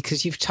this,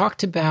 because you've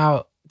talked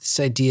about this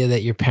idea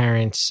that your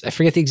parents, I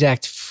forget the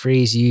exact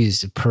phrase you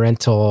used,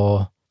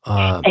 parental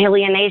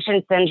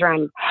alienation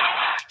syndrome.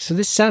 So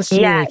this sounds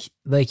to me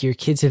like your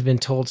kids have been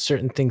told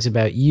certain things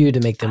about you to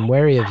make them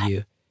wary of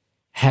you.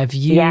 Have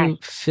you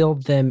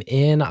filled them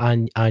in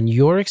on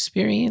your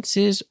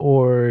experiences,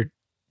 or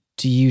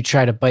do you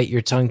try to bite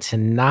your tongue to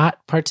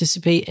not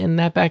participate in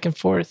that back and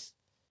forth?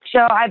 So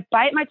I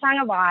bite my tongue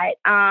a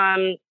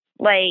lot.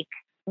 Like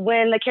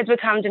when the kids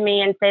would come to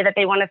me and say that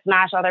they want to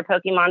smash all their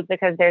Pokemons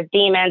because there's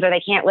demons, or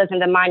they can't listen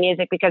to my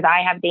music because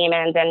I have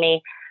demons in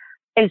me,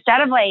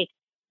 instead of like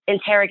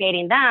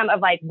interrogating them of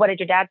like, what did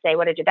your dad say?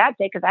 What did your dad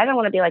say? Because I don't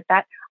want to be like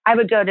that. I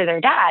would go to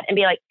their dad and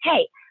be like,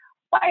 hey,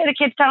 why are the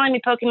kids telling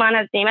me Pokemon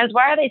has demons?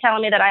 Why are they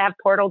telling me that I have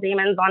portal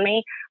demons on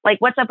me? Like,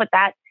 what's up with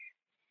that?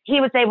 He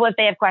would say, well, if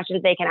they have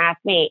questions, they can ask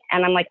me.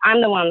 And I'm like,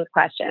 I'm the one with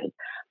questions.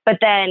 But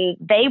then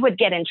they would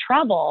get in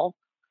trouble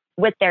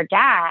with their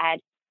dad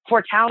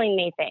for telling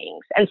me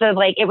things. And so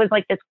like, it was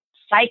like this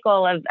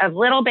cycle of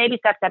little baby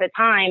steps at a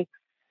time,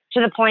 to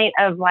the point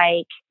of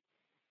like,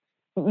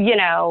 you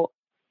know,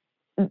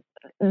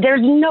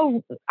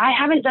 I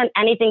haven't done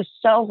anything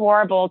so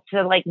horrible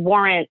to like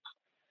warrant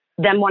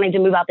them wanting to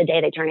move out the day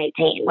they turn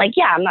 18. Like,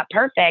 yeah, I'm not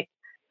perfect,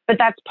 but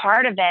that's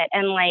part of it.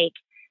 And like,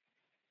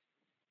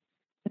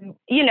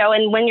 you know,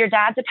 and when your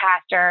dad's a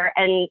pastor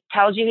and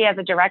tells you he has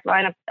a direct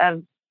line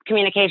of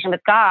communication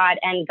with God,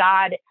 and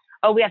God,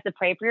 oh, we have to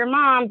pray for your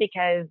mom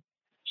because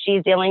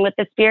she's dealing with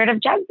the spirit of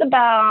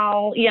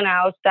Jezebel, you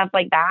know, stuff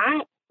like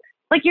that.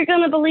 Like, you're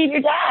going to believe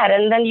your dad.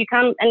 And then you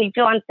come and you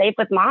feel unsafe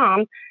with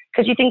mom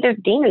because you think there's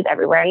demons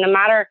everywhere. And no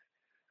matter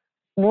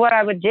what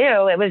I would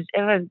do, it was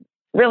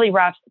really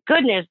rough.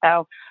 Good news,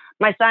 though.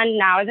 My son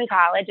now is in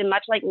college, and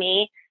much like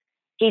me,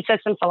 he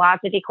took some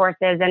philosophy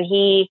courses, and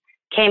he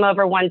came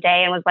over one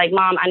day and was like,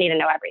 Mom, I need to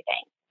know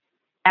everything.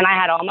 And I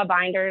had all my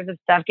binders of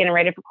stuff getting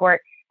ready for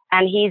court.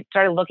 And he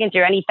started looking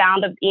through, and he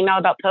found an email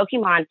about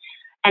Pokemon.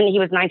 And he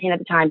was 19 at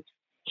the time.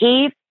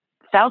 He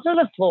fell to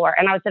the floor,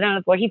 and I was sitting on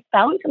the floor. He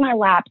fell into my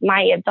lap,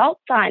 my adult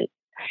son,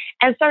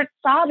 and started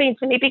sobbing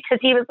to me because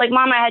he was like,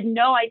 Mom, I had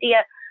no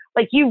idea.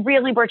 Like, you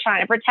really were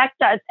trying to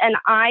protect us. And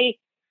I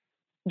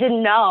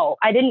didn't know.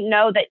 I didn't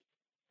know that.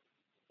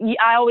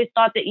 I always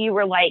thought that you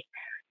were like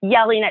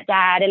yelling at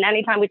dad. And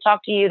anytime we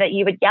talked to you, that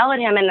you would yell at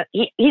him. And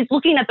he's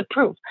looking at the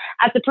proof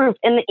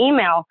in the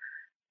email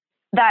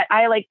that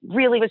I like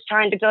really was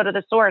trying to go to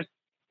the source.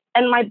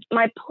 And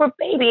my poor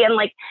baby, and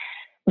like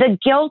the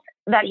guilt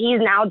that he's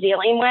now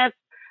dealing with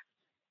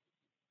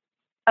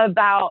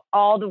about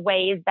all the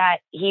ways that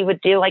he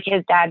would do like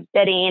his dad's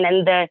bidding,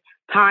 and the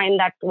time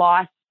that's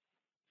lost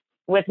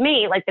with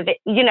me, like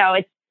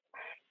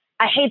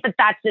I hate that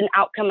that's an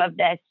outcome of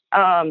this.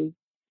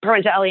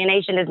 Parental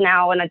alienation is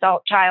now an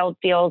adult child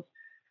feels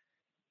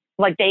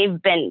like they've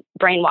been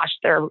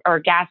brainwashed or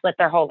gaslit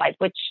their whole life,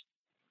 which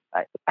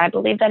I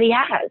believe that he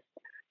has.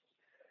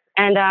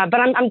 And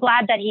but I'm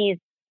glad that he's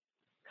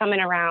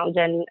coming around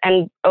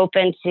and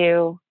open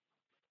to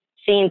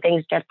seeing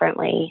things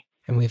differently.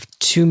 And we have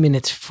 2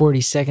 minutes,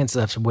 40 seconds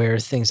left. Where are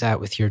things at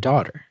with your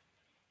daughter?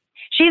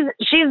 She's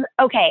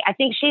okay. I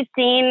think she's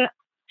seen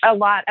a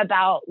lot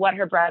about what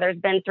her brother's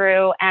been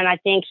through. And I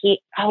think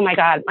oh my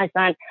God,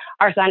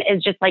 our son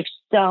is just like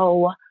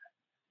so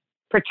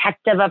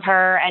protective of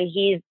her. And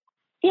he's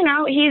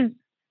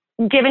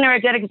giving her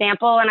a good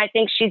example. And I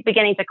think she's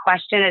beginning to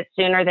question it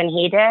sooner than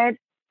he did.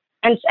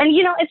 And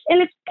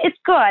it's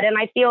good. And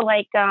I feel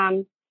like,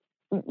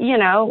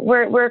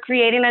 we're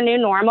creating a new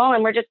normal,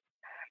 and we're just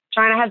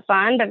trying to have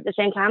fun. But at the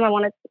same time, I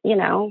want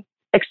to,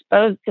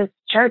 expose this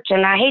church.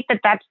 And I hate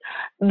that that's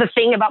the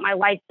thing about my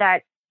life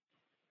that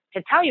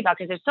to tell you about,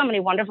 because there's so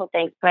many wonderful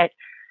things, but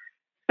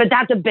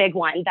that's a big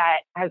one that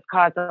has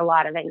caused a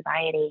lot of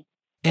anxiety.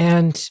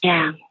 And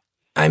yeah,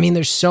 I mean,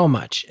 there's so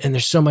much, and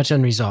there's so much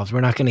unresolved. We're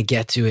not going to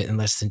get to it in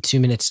less than 2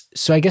 minutes.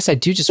 So I guess I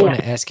do just want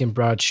to ask in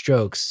broad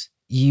strokes.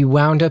 You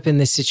wound up in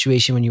this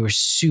situation when you were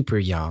super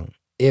young.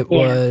 It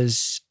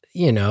was,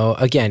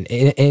 again,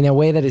 in a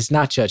way that is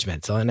not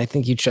judgmental. And I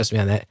think you trust me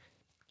on that.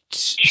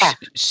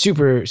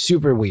 Super,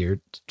 super weird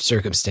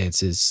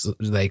circumstances,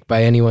 like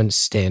by anyone's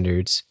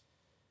standards.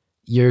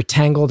 You're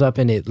tangled up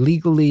in it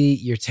legally.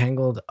 You're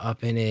tangled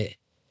up in it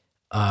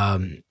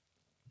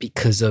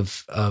because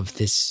of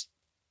the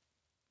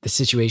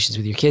situations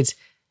with your kids.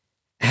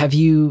 Have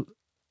you,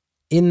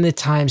 in the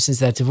time since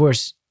that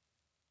divorce,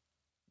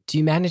 do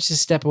you manage to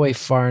step away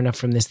far enough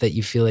from this that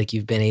you feel like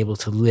you've been able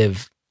to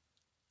live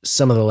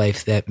some of the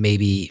life that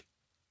maybe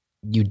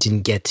you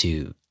didn't get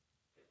to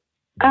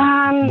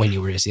when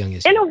you were as young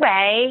as in a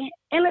way,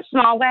 in a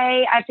small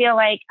way? I feel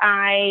like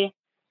I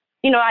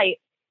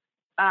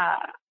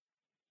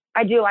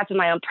do lots of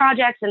my own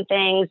projects and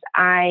things.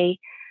 And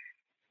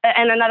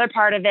another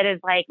part of it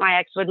is like my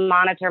ex would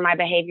monitor my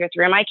behavior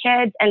through my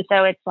kids. And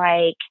so it's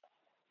like,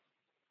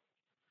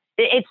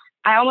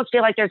 I almost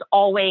feel like there's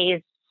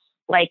always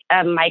like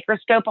a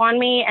microscope on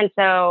me. And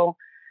so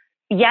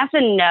yes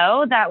and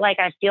no, that like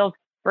I feel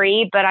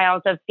free, but I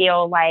also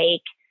feel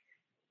like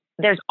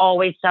there's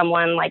always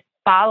someone like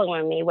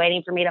following me,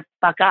 waiting for me to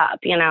fuck up,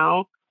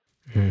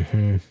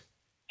 Mm-hmm.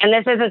 And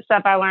this isn't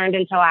stuff I learned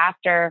until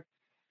after,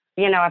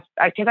 because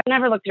I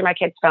never looked through my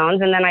kids'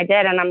 phones, and then I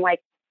did. And I'm like,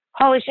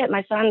 holy shit,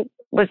 my son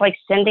was like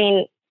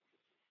sending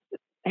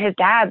his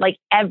dad like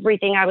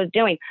everything I was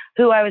doing,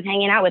 who I was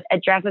hanging out with,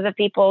 addresses of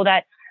people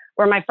that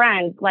were my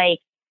friends, like,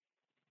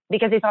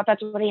 because he thought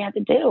that's what he had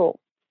to do,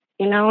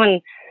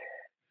 and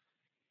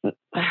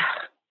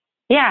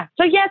yeah.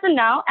 So yes and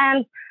no.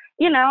 And,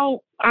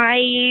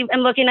 I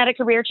am looking at a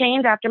career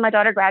change after my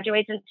daughter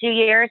graduates in 2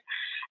 years,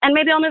 and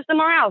maybe I'll move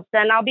somewhere else.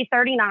 Then I'll be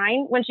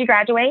 39 when she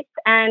graduates.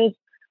 And,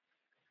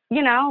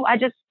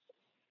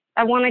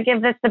 I want to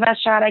give this the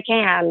best shot I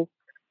can.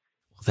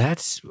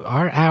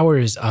 Our hour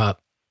is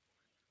up.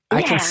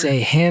 I can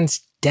say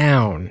hands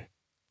down,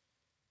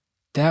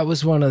 that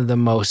was one of the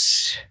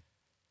most,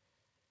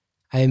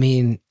 I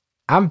mean,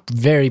 I'm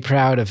very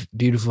proud of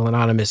Beautiful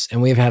Anonymous,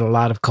 and we've had a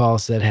lot of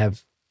calls that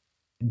have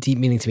deep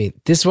meaning to me.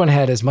 This one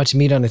had as much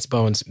meat on its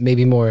bones,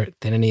 maybe more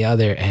than any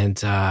other,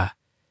 and I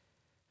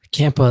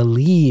can't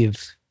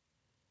believe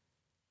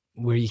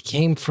where you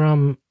came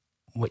from,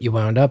 what you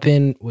wound up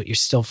in, what you're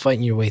still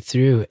fighting your way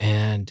through,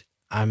 and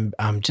I'm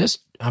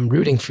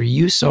rooting for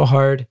you so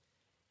hard,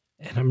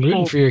 and I'm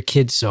rooting for your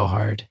kids so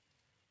hard,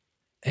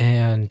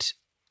 and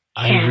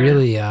I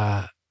really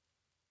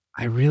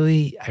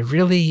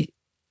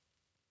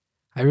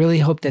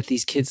hope that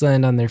these kids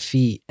land on their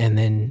feet, and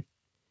then,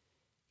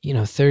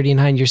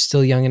 39, you're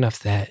still young enough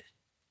that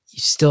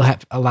you still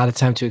have a lot of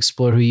time to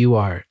explore who you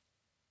are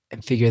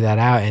and figure that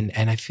out.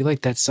 And I feel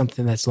like that's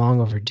something that's long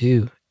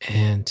overdue,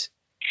 and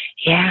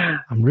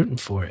I'm rooting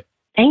for it.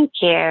 Thank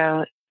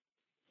you.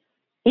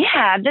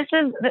 Yeah, this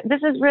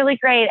is really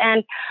great.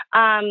 And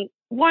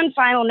one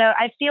final note,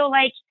 I feel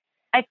like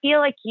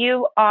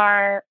you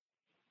are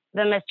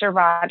the Mr.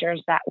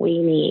 Rogers that we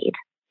need.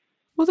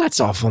 Well,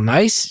 that's awful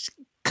nice,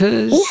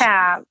 because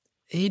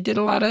he did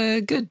a lot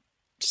of good.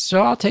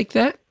 So I'll take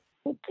that.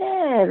 He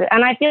did.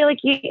 And I feel like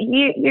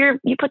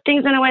you put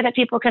things in a way that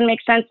people can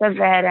make sense of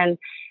it. And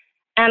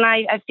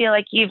I feel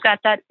like you've got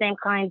that same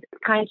kind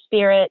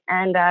spirit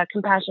and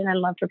compassion and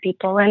love for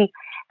people. And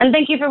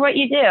thank you for what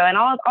you do and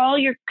all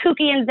your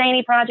kooky and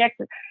zany projects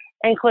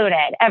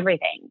included,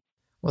 everything.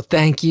 Well,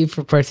 thank you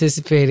for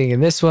participating in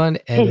this one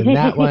and in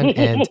that one.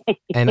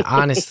 And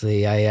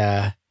honestly,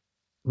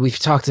 we've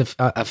talked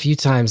a few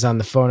times on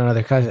the phone and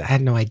other calls. I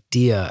had no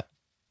idea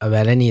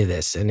about any of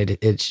this, and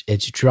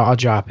it's jaw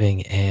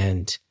dropping.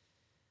 And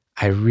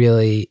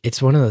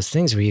it's one of those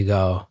things where you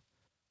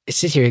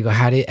sit here, you go,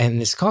 how do you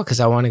end this call? Because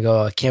I want to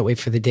go, I can't wait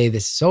for the day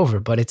this is over.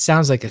 But it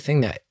sounds like a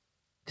thing that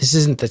this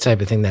isn't the type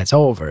of thing that's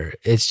over.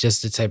 It's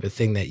just the type of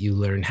thing that you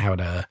learn how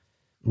to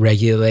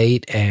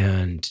regulate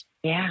and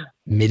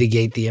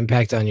mitigate the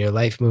impact on your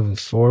life moving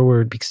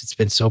forward, because it's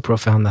been so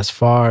profound thus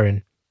far.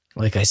 And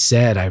like I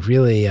said,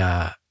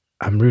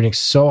 I'm rooting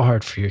so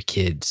hard for your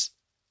kids.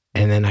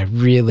 And then I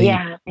really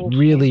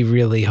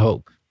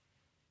hope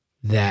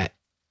that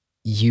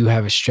you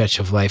have a stretch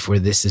of life where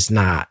this is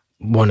not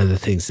one of the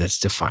things that's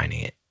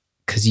defining it,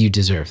 because you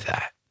deserve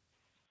that.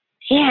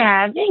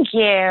 Yeah, thank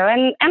you.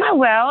 And I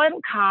will.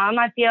 It'll come.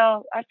 I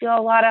feel a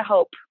lot of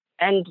hope.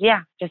 And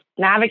just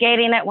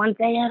navigating it one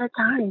day at a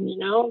time,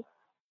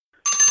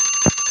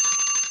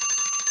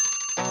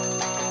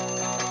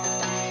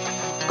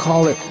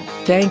 Caller,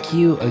 thank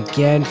you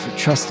again for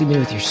trusting me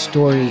with your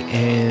story.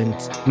 And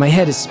my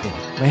head is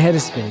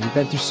spinning. You've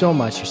been through so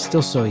much. You're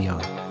still so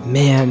young.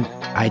 Man,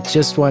 I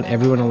just want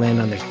everyone to land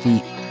on their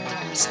feet.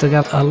 Still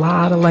got a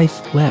lot of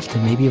life left,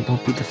 and maybe it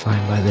won't be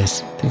defined by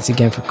this. Thanks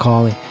again for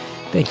calling.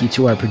 Thank you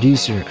to our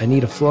producer,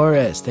 Anita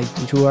Flores. Thank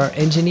you to our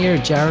engineer,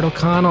 Jared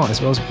O'Connell,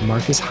 as well as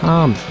Marcus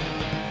Hom.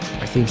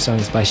 Our theme song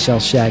is by Shell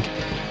Shag.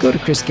 Go to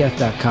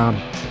chrisgeth.com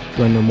if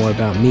you want to know more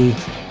about me,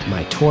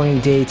 my touring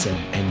dates,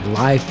 and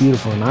live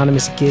Beautiful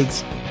Anonymous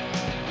gigs.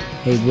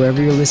 Hey,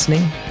 wherever you're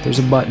listening, there's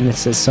a button that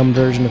says some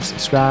version of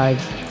subscribe,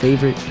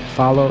 favorite,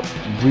 follow.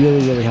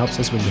 Really, really helps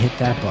us when you hit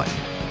that button.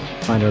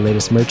 Find our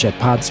latest merch at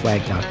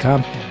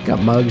podswag.com.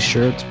 Got mugs,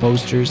 shirts,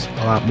 posters,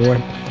 a lot more.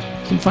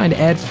 You can find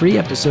ad-free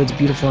episodes of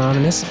Beautiful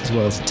Anonymous, as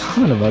well as a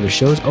ton of other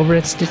shows over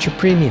at Stitcher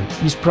Premium.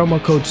 Use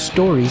promo code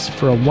STORIES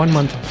for a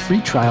 1-month free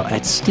trial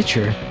at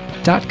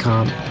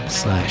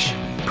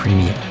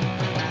stitcher.com/premium.